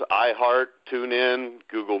iTunes, iHeart, TuneIn,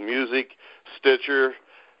 Google Music, Stitcher.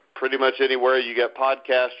 Pretty much anywhere you get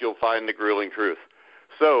podcasts, you'll find The Grueling Truth.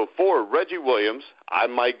 So, for Reggie Williams,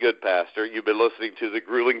 I'm Mike Goodpaster. You've been listening to The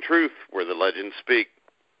Grueling Truth, where the legends speak.